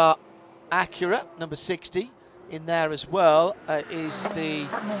MSR Acura, number 60. In there as well is the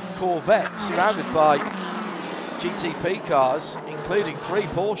Corvette, surrounded by GTP cars, including 3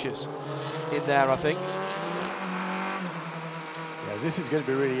 Porsches in there, I think. Yeah, this is going to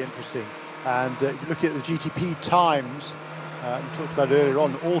be really interesting. And you look at the GTP times, we talked about earlier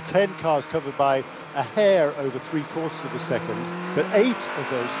on, all 10 cars covered by a hair over 3/4 of a second, but 8 of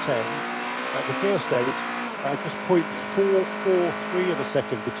those 10, the first 8, just 0.443 of a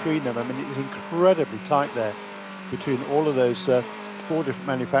second between them. I mean, it is incredibly tight there between all of those 4 different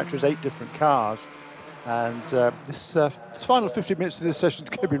manufacturers, 8 different cars. And this final 50 minutes of this session is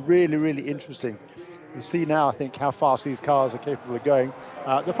going to be really, really interesting. You see now, I think, how fast these cars are capable of going.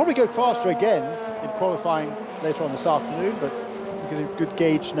 They'll probably go faster again in qualifying later on this afternoon, but you get a good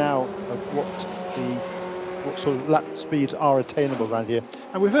gauge now of what sort of lap speeds are attainable around here.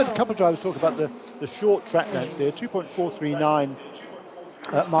 And we've heard a couple of drivers talk about the short track length here, 2.439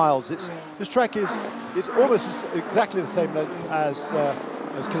 miles. This track is almost exactly the same length as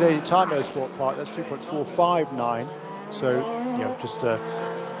Canadian Tire Motorsport Park. That's 2.459. So just a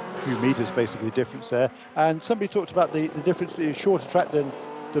few meters basically difference there. And somebody talked about the difference between shorter track than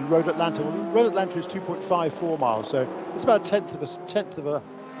Road Atlanta. Well, Road Atlanta is 2.54 miles, so it's about a tenth of a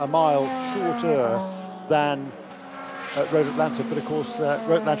mile shorter than Road Atlanta. But of course,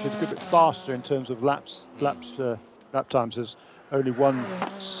 Road Atlanta is a good bit faster in terms of lap times. There's only one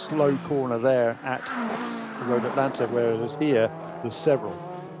slow corner there at Road Atlanta, whereas here there's several.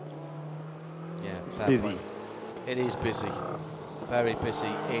 Yeah, it's busy. Point. It is busy. Very busy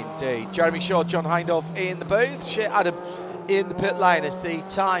indeed. Jeremy Shaw, John Hindhaugh in the booth. Shea Adam in the pit lane as the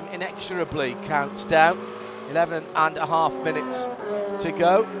time inexorably counts down. 11.5 minutes to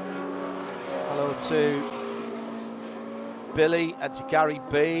go. Hello to Billy and to Gary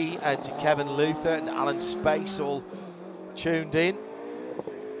B and to Kevin Luther and Alan Space all tuned in.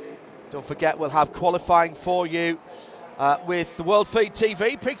 Don't forget, we'll have qualifying for you with the World Feed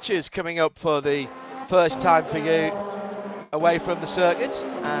TV pictures coming up for the first time for you away from the circuit,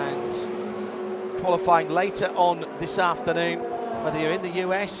 and qualifying later on this afternoon, whether you're in the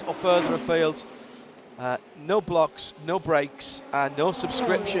US or further afield. No blocks, no breaks, and no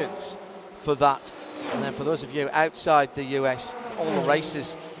subscriptions for that. And then for those of you outside the US, all the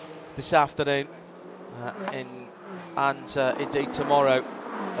races this afternoon and indeed tomorrow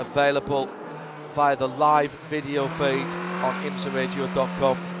available via the live video feed on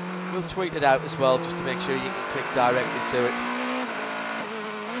imsaradio.com. We'll tweet it out as well just to make sure you can click directly to it.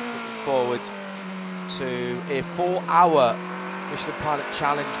 Looking forward to a 4-hour Michelin Pilot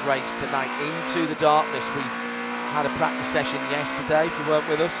Challenge race tonight into the darkness. We had a practice session yesterday, if you weren't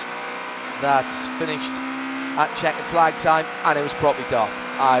with us. That's finished at checkered flag time, and it was properly dark.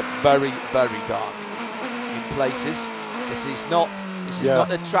 Very, very dark in places. This is not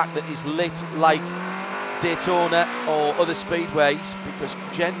a track that is lit like Daytona or other speedways, because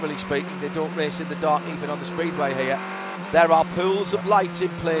generally speaking they don't race in the dark even on the speedway here. There are pools of light in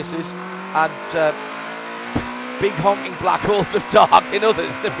places and big honking black holes of dark in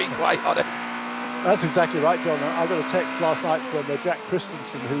others, to be quite honest. That's exactly right, John. I got a text last night from Jack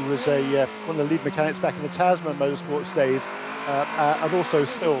Christensen, who was one of the lead mechanics back in the Tasman Motorsports days, and also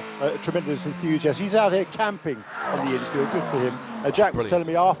still a tremendous enthusiast. He's out here camping on the infield. Good for him. Jack was telling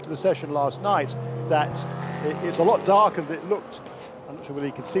me after the session last night that it's a lot darker than it looked. I'm not sure whether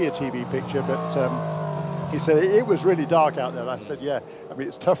he could see a TV picture, but he said it was really dark out there. And I said, yeah, I mean,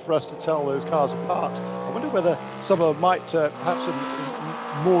 it's tough for us to tell those cars apart. I wonder whether some of them might have some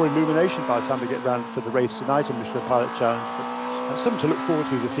more illumination by the time we get round for the race tonight in Michelin Pilot Challenge. But something to look forward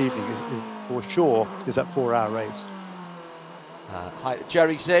to this evening is for sure is that 4-hour race. Hi to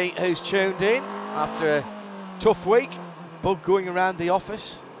Jerry Z, who's tuned in after a tough week. Bug going around the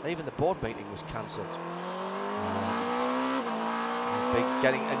office. Even the board meeting was cancelled. And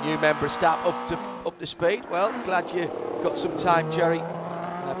getting a new member of staff up to speed. Well, glad you got some time, Jerry,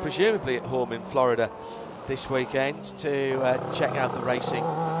 presumably at home in Florida this weekend, to check out the racing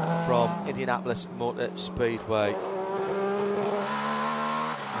from Indianapolis Motor Speedway.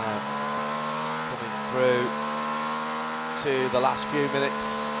 Coming through to the last few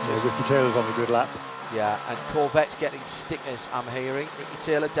minutes. Ricky Taylor's on a good lap. Yeah, and Corvette's getting stickers, I'm hearing. Ricky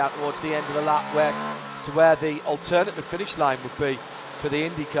Taylor down towards the end of the lap where the alternative finish line would be for the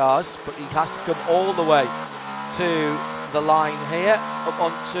Indy cars, but he has to come all the way to the line here, up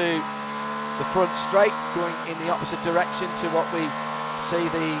onto the front straight, going in the opposite direction to what we see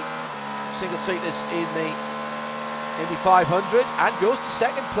the single-seaters in the Indy 500, and goes to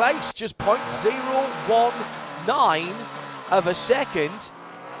second place, just 0.019 of a second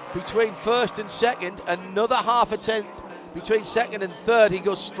between first and second, another half a tenth between second and third. He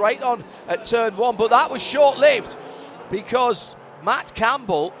goes straight on at turn one, but that was short-lived because Matt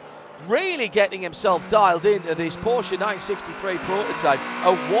Campbell really getting himself dialed into this Porsche 963 prototype.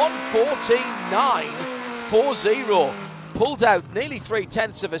 A 1:14.940, pulled out nearly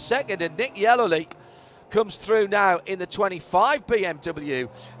 0.3 of a second, and Nick Yellowly comes through now in the 25 BMW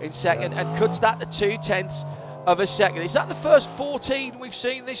in second and cuts that to 0.2 of a second. Is that the first 14 we've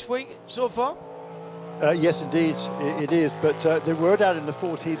seen this week so far? Yes, indeed, it is. But they were down in the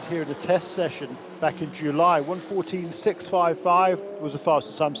 14s here in the test session back in July. 1:14.655 was the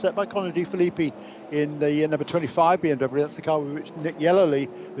fastest time set by Conor De Filippi in the number 25 BMW. That's the car with which Nick Yellerly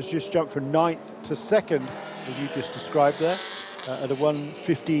has just jumped from 9th to 2nd, as you just described there, at a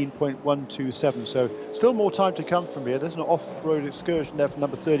 1:15.127. So still more time to come from here. There's an off-road excursion there for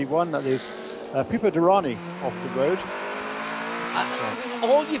number 31. That is Pipo Derani off the road.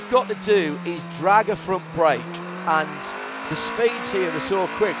 All you've got to do is drag a front brake, and the speeds here are so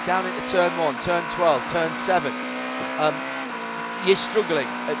quick, down into turn 1, turn 12, turn 7. You're struggling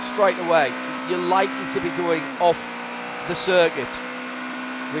straight away. You're likely to be going off the circuit,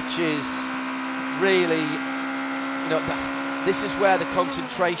 which is really, this is where the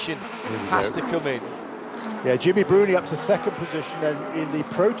concentration has to come in. Yeah, Jimmy Bruni up to 2nd position then in the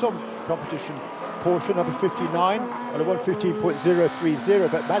Proton competition. Porsche number 59 at a 1:15.030,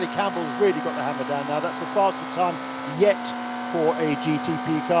 but Matty Campbell's really got the hammer down now. That's the fastest time yet for a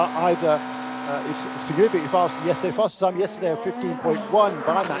GTP car. Either it's significantly faster than yesterday. Fastest time yesterday of 15.1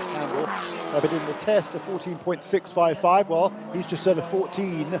 by Matt Campbell, but in the test of 14.655. Well, he's just at a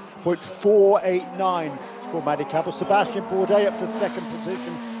 14.489 for Matty Campbell. Sebastian Bourdais up to 2nd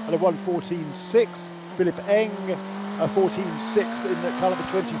position at a 1:14.6. Philip Eng, 14.6 in the car number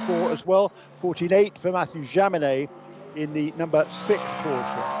 24 as well. 14.8 for Matthew Jaminet in the number 6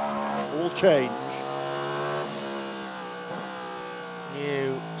 Porsche. All change.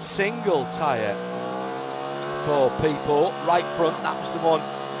 New single tyre for people right front. That was the one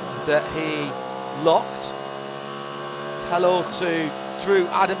that he locked. Hello to Drew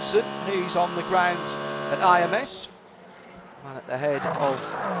Adamson, who's on the grounds at IMS. Man at the head of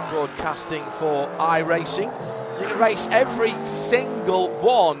broadcasting for iRacing. You can race every single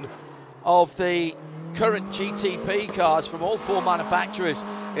one of the current GTP cars from all 4 manufacturers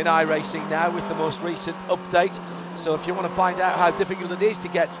in iRacing now with the most recent update. So if you want to find out how difficult it is to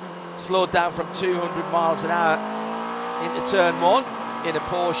get slowed down from 200 miles an hour into turn 1 in a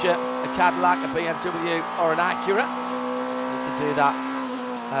Porsche, a Cadillac, a BMW or an Acura, you can do that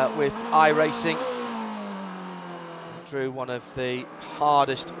with iRacing. Drew, one of the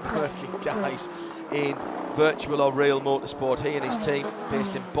hardest working guys in virtual or real motorsport. He and his team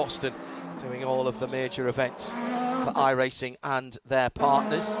based in Boston doing all of the major events for iRacing and their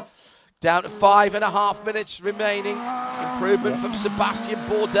partners. Down to 5.5 minutes remaining. Improvement from Sebastian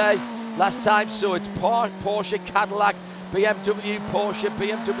Bourdais last time, so it's Porsche, Cadillac, BMW, Porsche,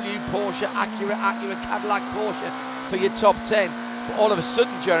 BMW, Porsche, Acura, Cadillac, Porsche for your top 10. But all of a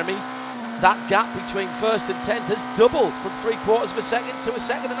sudden, Jeremy, that gap between 1st and 10th has doubled from 3/4 of a second to a 1.5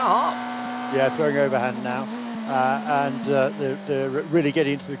 seconds. Yeah, throwing overhand now. And they're really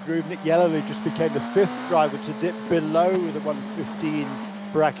getting into the groove. Nick Yellerly just became the 5th driver to dip below the 1:15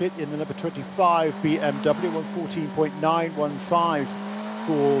 bracket in the number 25 BMW, 1:14.915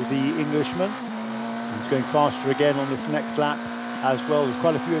 for the Englishman. He's going faster again on this next lap as well. There's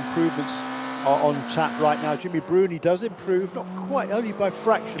quite a few improvements on tap right now. Jimmy Bruni does improve, not quite, only by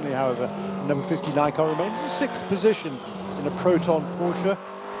fractionally, however. The number 59 car remains in 6th position in a Proton Porsche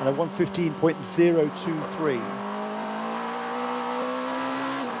and a 1:15.023.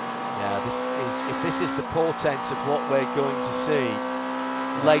 Yeah, if this is the portent of what we're going to see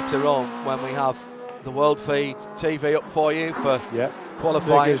later on when we have the World Feed TV up for you for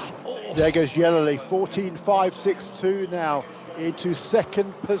qualifying. There goes Yellerly, 14.562 now into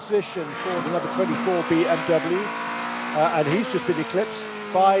 2nd position for the number 24 BMW, and he's just been eclipsed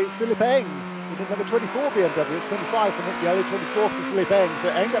by Philip Eng in the number 24 BMW. 25 for Nick Yellerly, 24 for Philip Eng. So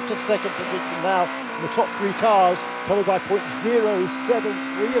Eng up to 2nd position now in the top 3 cars, covered by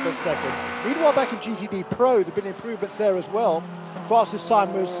 0.073 of a second. Meanwhile, back in GTD Pro, there have been improvements there as well. Fastest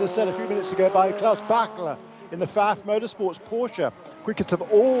time was said a few minutes ago by Klaus Bachler in the Pfaff Motorsports Porsche. Quickest of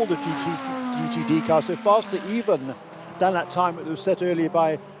all the GTD cars, so faster even than that time that was set earlier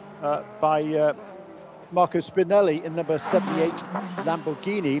by Marco Spinelli in number 78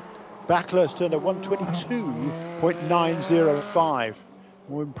 Lamborghini. Bachler has turned a 1:22.905.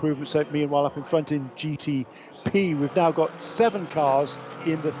 More improvements meanwhile up in front in GTP. We've now got 7 cars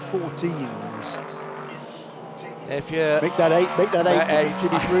in the 14s. If you make that eight.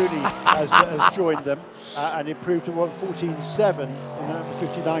 Jimmy Bruni has joined them and improved to 1:14.7 in the number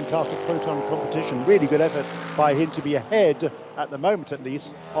 59 car for Proton competition. Really good effort by him to be ahead, at the moment at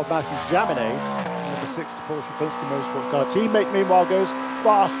least, of Matthew Jaminet, number 6 Porsche Penske Motorsport car. Teammate meanwhile goes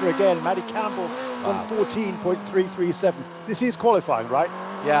faster again. Matty Campbell on 14.337. This is qualifying, right?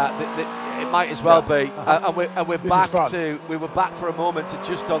 Yeah, it might as well be. And we're back to. We were back for a moment to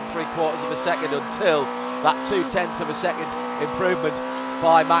just on 3/4 of a second until that 0.2 of a second improvement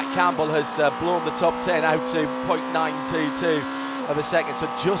by Matt Campbell has blown the top 10 out to 0.922 of a second, so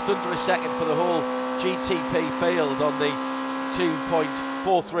just under a second for the whole GTP field on the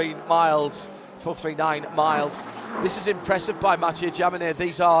 2.439 miles. This is impressive by Mathieu Jaminet.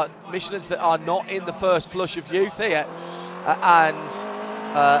 These are Michelins that are not in the first flush of youth here, and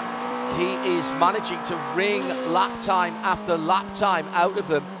he is managing to wring lap time after lap time out of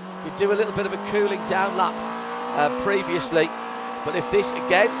them. Did do a little bit of a cooling down lap previously, but if this,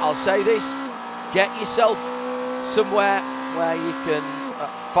 again, I'll say this, get yourself somewhere where you can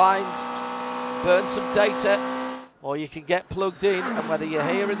burn some data, or you can get plugged in, and whether you're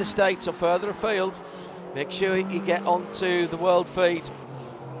here in the States or further afield, make sure you get onto the world feed.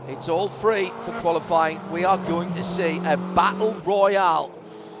 It's all free for qualifying. We are going to see a battle royale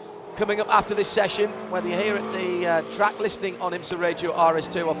coming up after this session, whether you're here at the track listing on IMSA Radio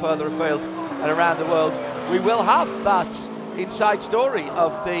RS2 or further afield and around the world. We will have that inside story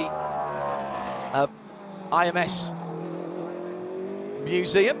of the IMS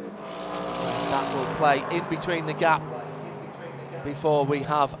Museum. That will play in between the gap before we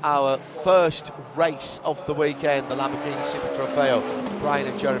have our first race of the weekend, the Lamborghini Super Trofeo. Brian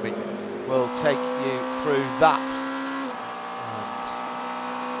and Jeremy will take you through that.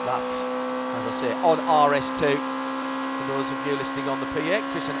 And that's, as I say, on RS2. For those of you listening on the PA,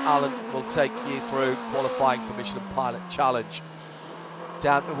 Chris and Alan will take you through qualifying for Michelin Pilot Challenge.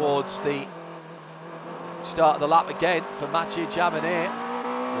 Down towards the start of the lap again for Mathieu Jaminet.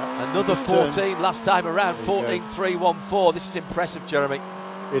 Another 14 last time around, 14.314. This is impressive, Jeremy.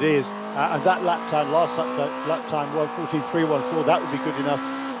 It is. And that lap time, last lap time, 14.314, that would be good enough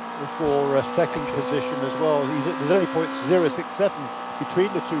for a second position as well. There's only 0.067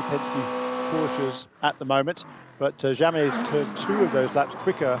 between the two Penske Porsches at the moment, but Jaminet's turned 2 of those laps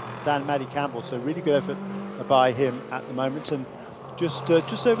quicker than Matty Campbell, so really good effort by him at the moment. And just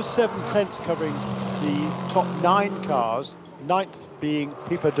over 7/10 covering the top 9 cars, 9th being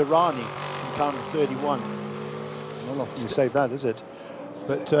Pipa Durrani in car number 31. Not often you say that, is it?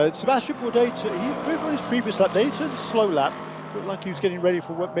 But Sebastian Bourdais, he improved on his previous lap. They turned a slow lap. Looked like he was getting ready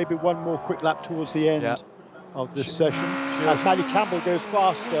for maybe one more quick lap towards the end of this session. As Matty Campbell goes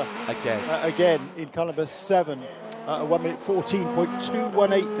faster again in car number 7. 1 minute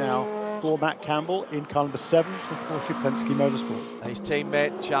 14.218 now for Matt Campbell in car number 7 for Porsche Penske Motorsport. His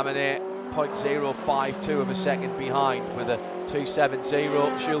teammate Jaminet 0.052 of a second behind with a 2.70.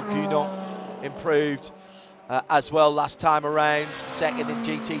 Jules Gunon improved as well last time around. Second in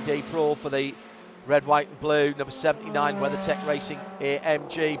GTD Pro for the red, white and blue, number 79 WeatherTech Racing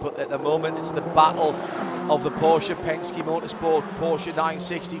AMG. But at the moment it's the battle of the Porsche Penske Motorsport Porsche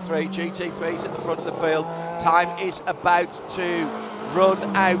 963 GTPs at the front of the field. Time is about to run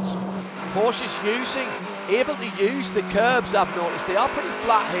out. Porsche's able to use the curbs, I've noticed. They are pretty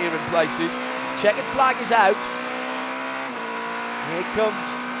flat here in places. Checkered flag is out. Here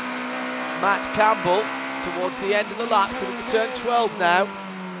comes Matt Campbell towards the end of the lap, coming to turn 12 now.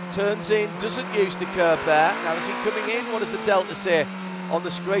 Turns in, doesn't use the curb there. Now is he coming in? What does the Delta say on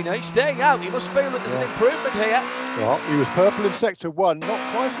the screen? Now he's staying out. He must feel that there's an improvement here. Well, he was purple in sector 1, not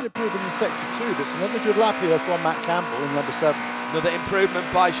quite an improvement in sector 2, but it's another good lap here from Matt Campbell in number 7. Another improvement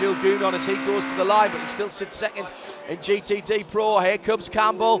by Jules Gunon as he goes to the line, but he still sits second in GTD Pro. Here comes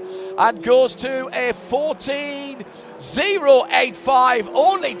Campbell and goes to a 14.085,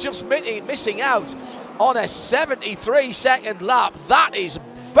 only just missing out on a 73-second lap. That is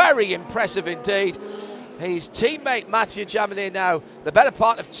very impressive indeed. His teammate Mathieu Jaminet now the better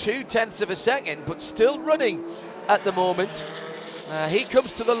part of 0.2 of a second, but still running at the moment. He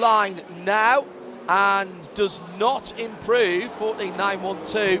comes to the line now and does not improve.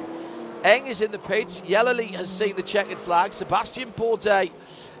 14.912. Eng is in the pits. Yellowly has seen the checkered flag. Sebastian Bourdais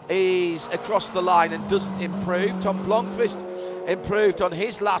is across the line and doesn't improve. Tom Blomqvist improved on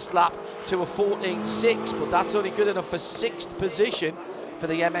his last lap to a 14.6, but that's only good enough for 6th position for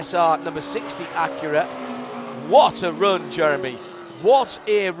the MSR number 60 Acura. What a run, Jeremy. What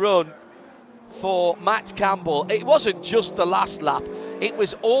a run for Matt Campbell. It wasn't just the last lap. It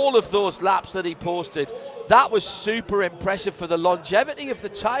was all of those laps that he posted. That was super impressive for the longevity of the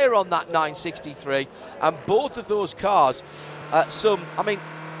tyre on that 963. And both of those cars,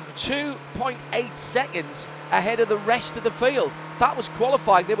 2.8 seconds ahead of the rest of the field. If that was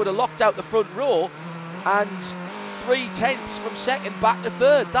qualifying, they would have locked out the front row and 0.3 from second back to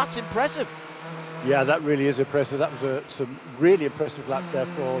third. That's impressive. Yeah, that really is impressive. That was some really impressive laps there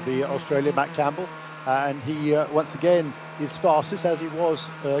for the Australian Matt Campbell. And he, once again, is fastest as he was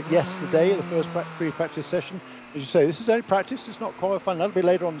yesterday in the first pre-practice session. As you say, this is only practice, it's not qualifying. That'll be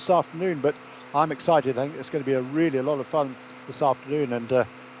later on this afternoon, but I'm excited. I think it's going to be a lot of fun this afternoon, and I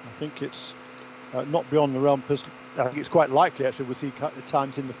think it's not beyond the realm. I think it's quite likely actually we'll see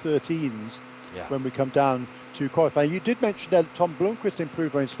times in the 13s when we come down to qualifying. You did mention that Tom Blomqvist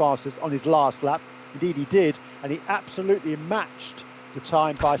improved on his fastest on his last lap. Indeed, he did, and he absolutely matched the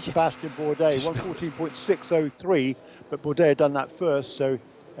time by Sebastian Bourdais, 1:14.603. But Bourdais had done that first, so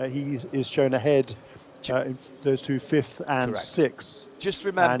he is shown ahead in those two, 5th and 6th. Just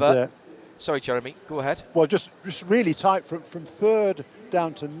remember. Sorry, Jeremy, go ahead. Well, just really tight from 3rd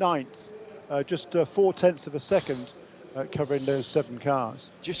down to 9th, just 0.4 of a second covering those 7 cars.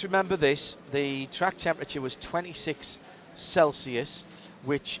 Just remember this, the track temperature was 26 Celsius,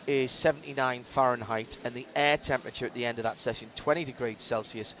 which is 79 Fahrenheit, and the air temperature at the end of that session, 20 degrees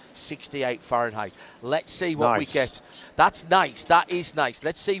Celsius, 68 Fahrenheit. Let's see what we get. That's nice. That is nice.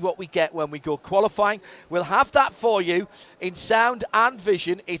 Let's see what we get when we go qualifying. We'll have that for you in sound and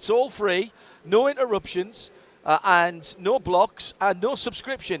vision. It's all free, no interruptions, and no blocks, and no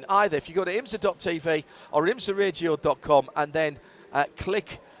subscription either. If you go to imsa.tv or imsaradio.com and then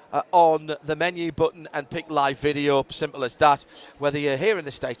click on the menu button and pick live video, simple as that. Whether you're here in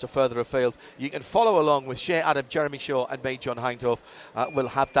the States or further afield, you can follow along with Shea Adam, Jeremy Shaw and me, John Hindhaugh. We'll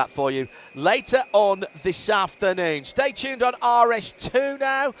have that for you later on this afternoon. Stay tuned on RS2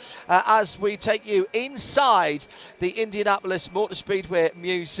 now as we take you inside the Indianapolis Motor Speedway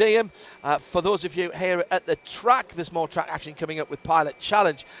Museum. For those of you here at the track, there's more track action coming up with Pilot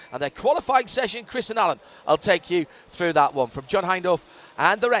Challenge and their qualifying session. Chris and Alan, I'll take you through that one. From John Hindhaugh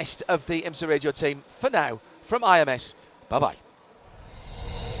and the rest of the IMSA Radio team, for now, from IMS, bye-bye.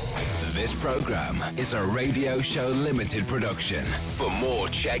 This program is a Radio Show Limited production. For more,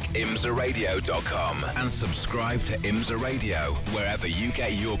 check imsaradio.com and subscribe to IMSA Radio wherever you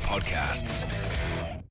get your podcasts.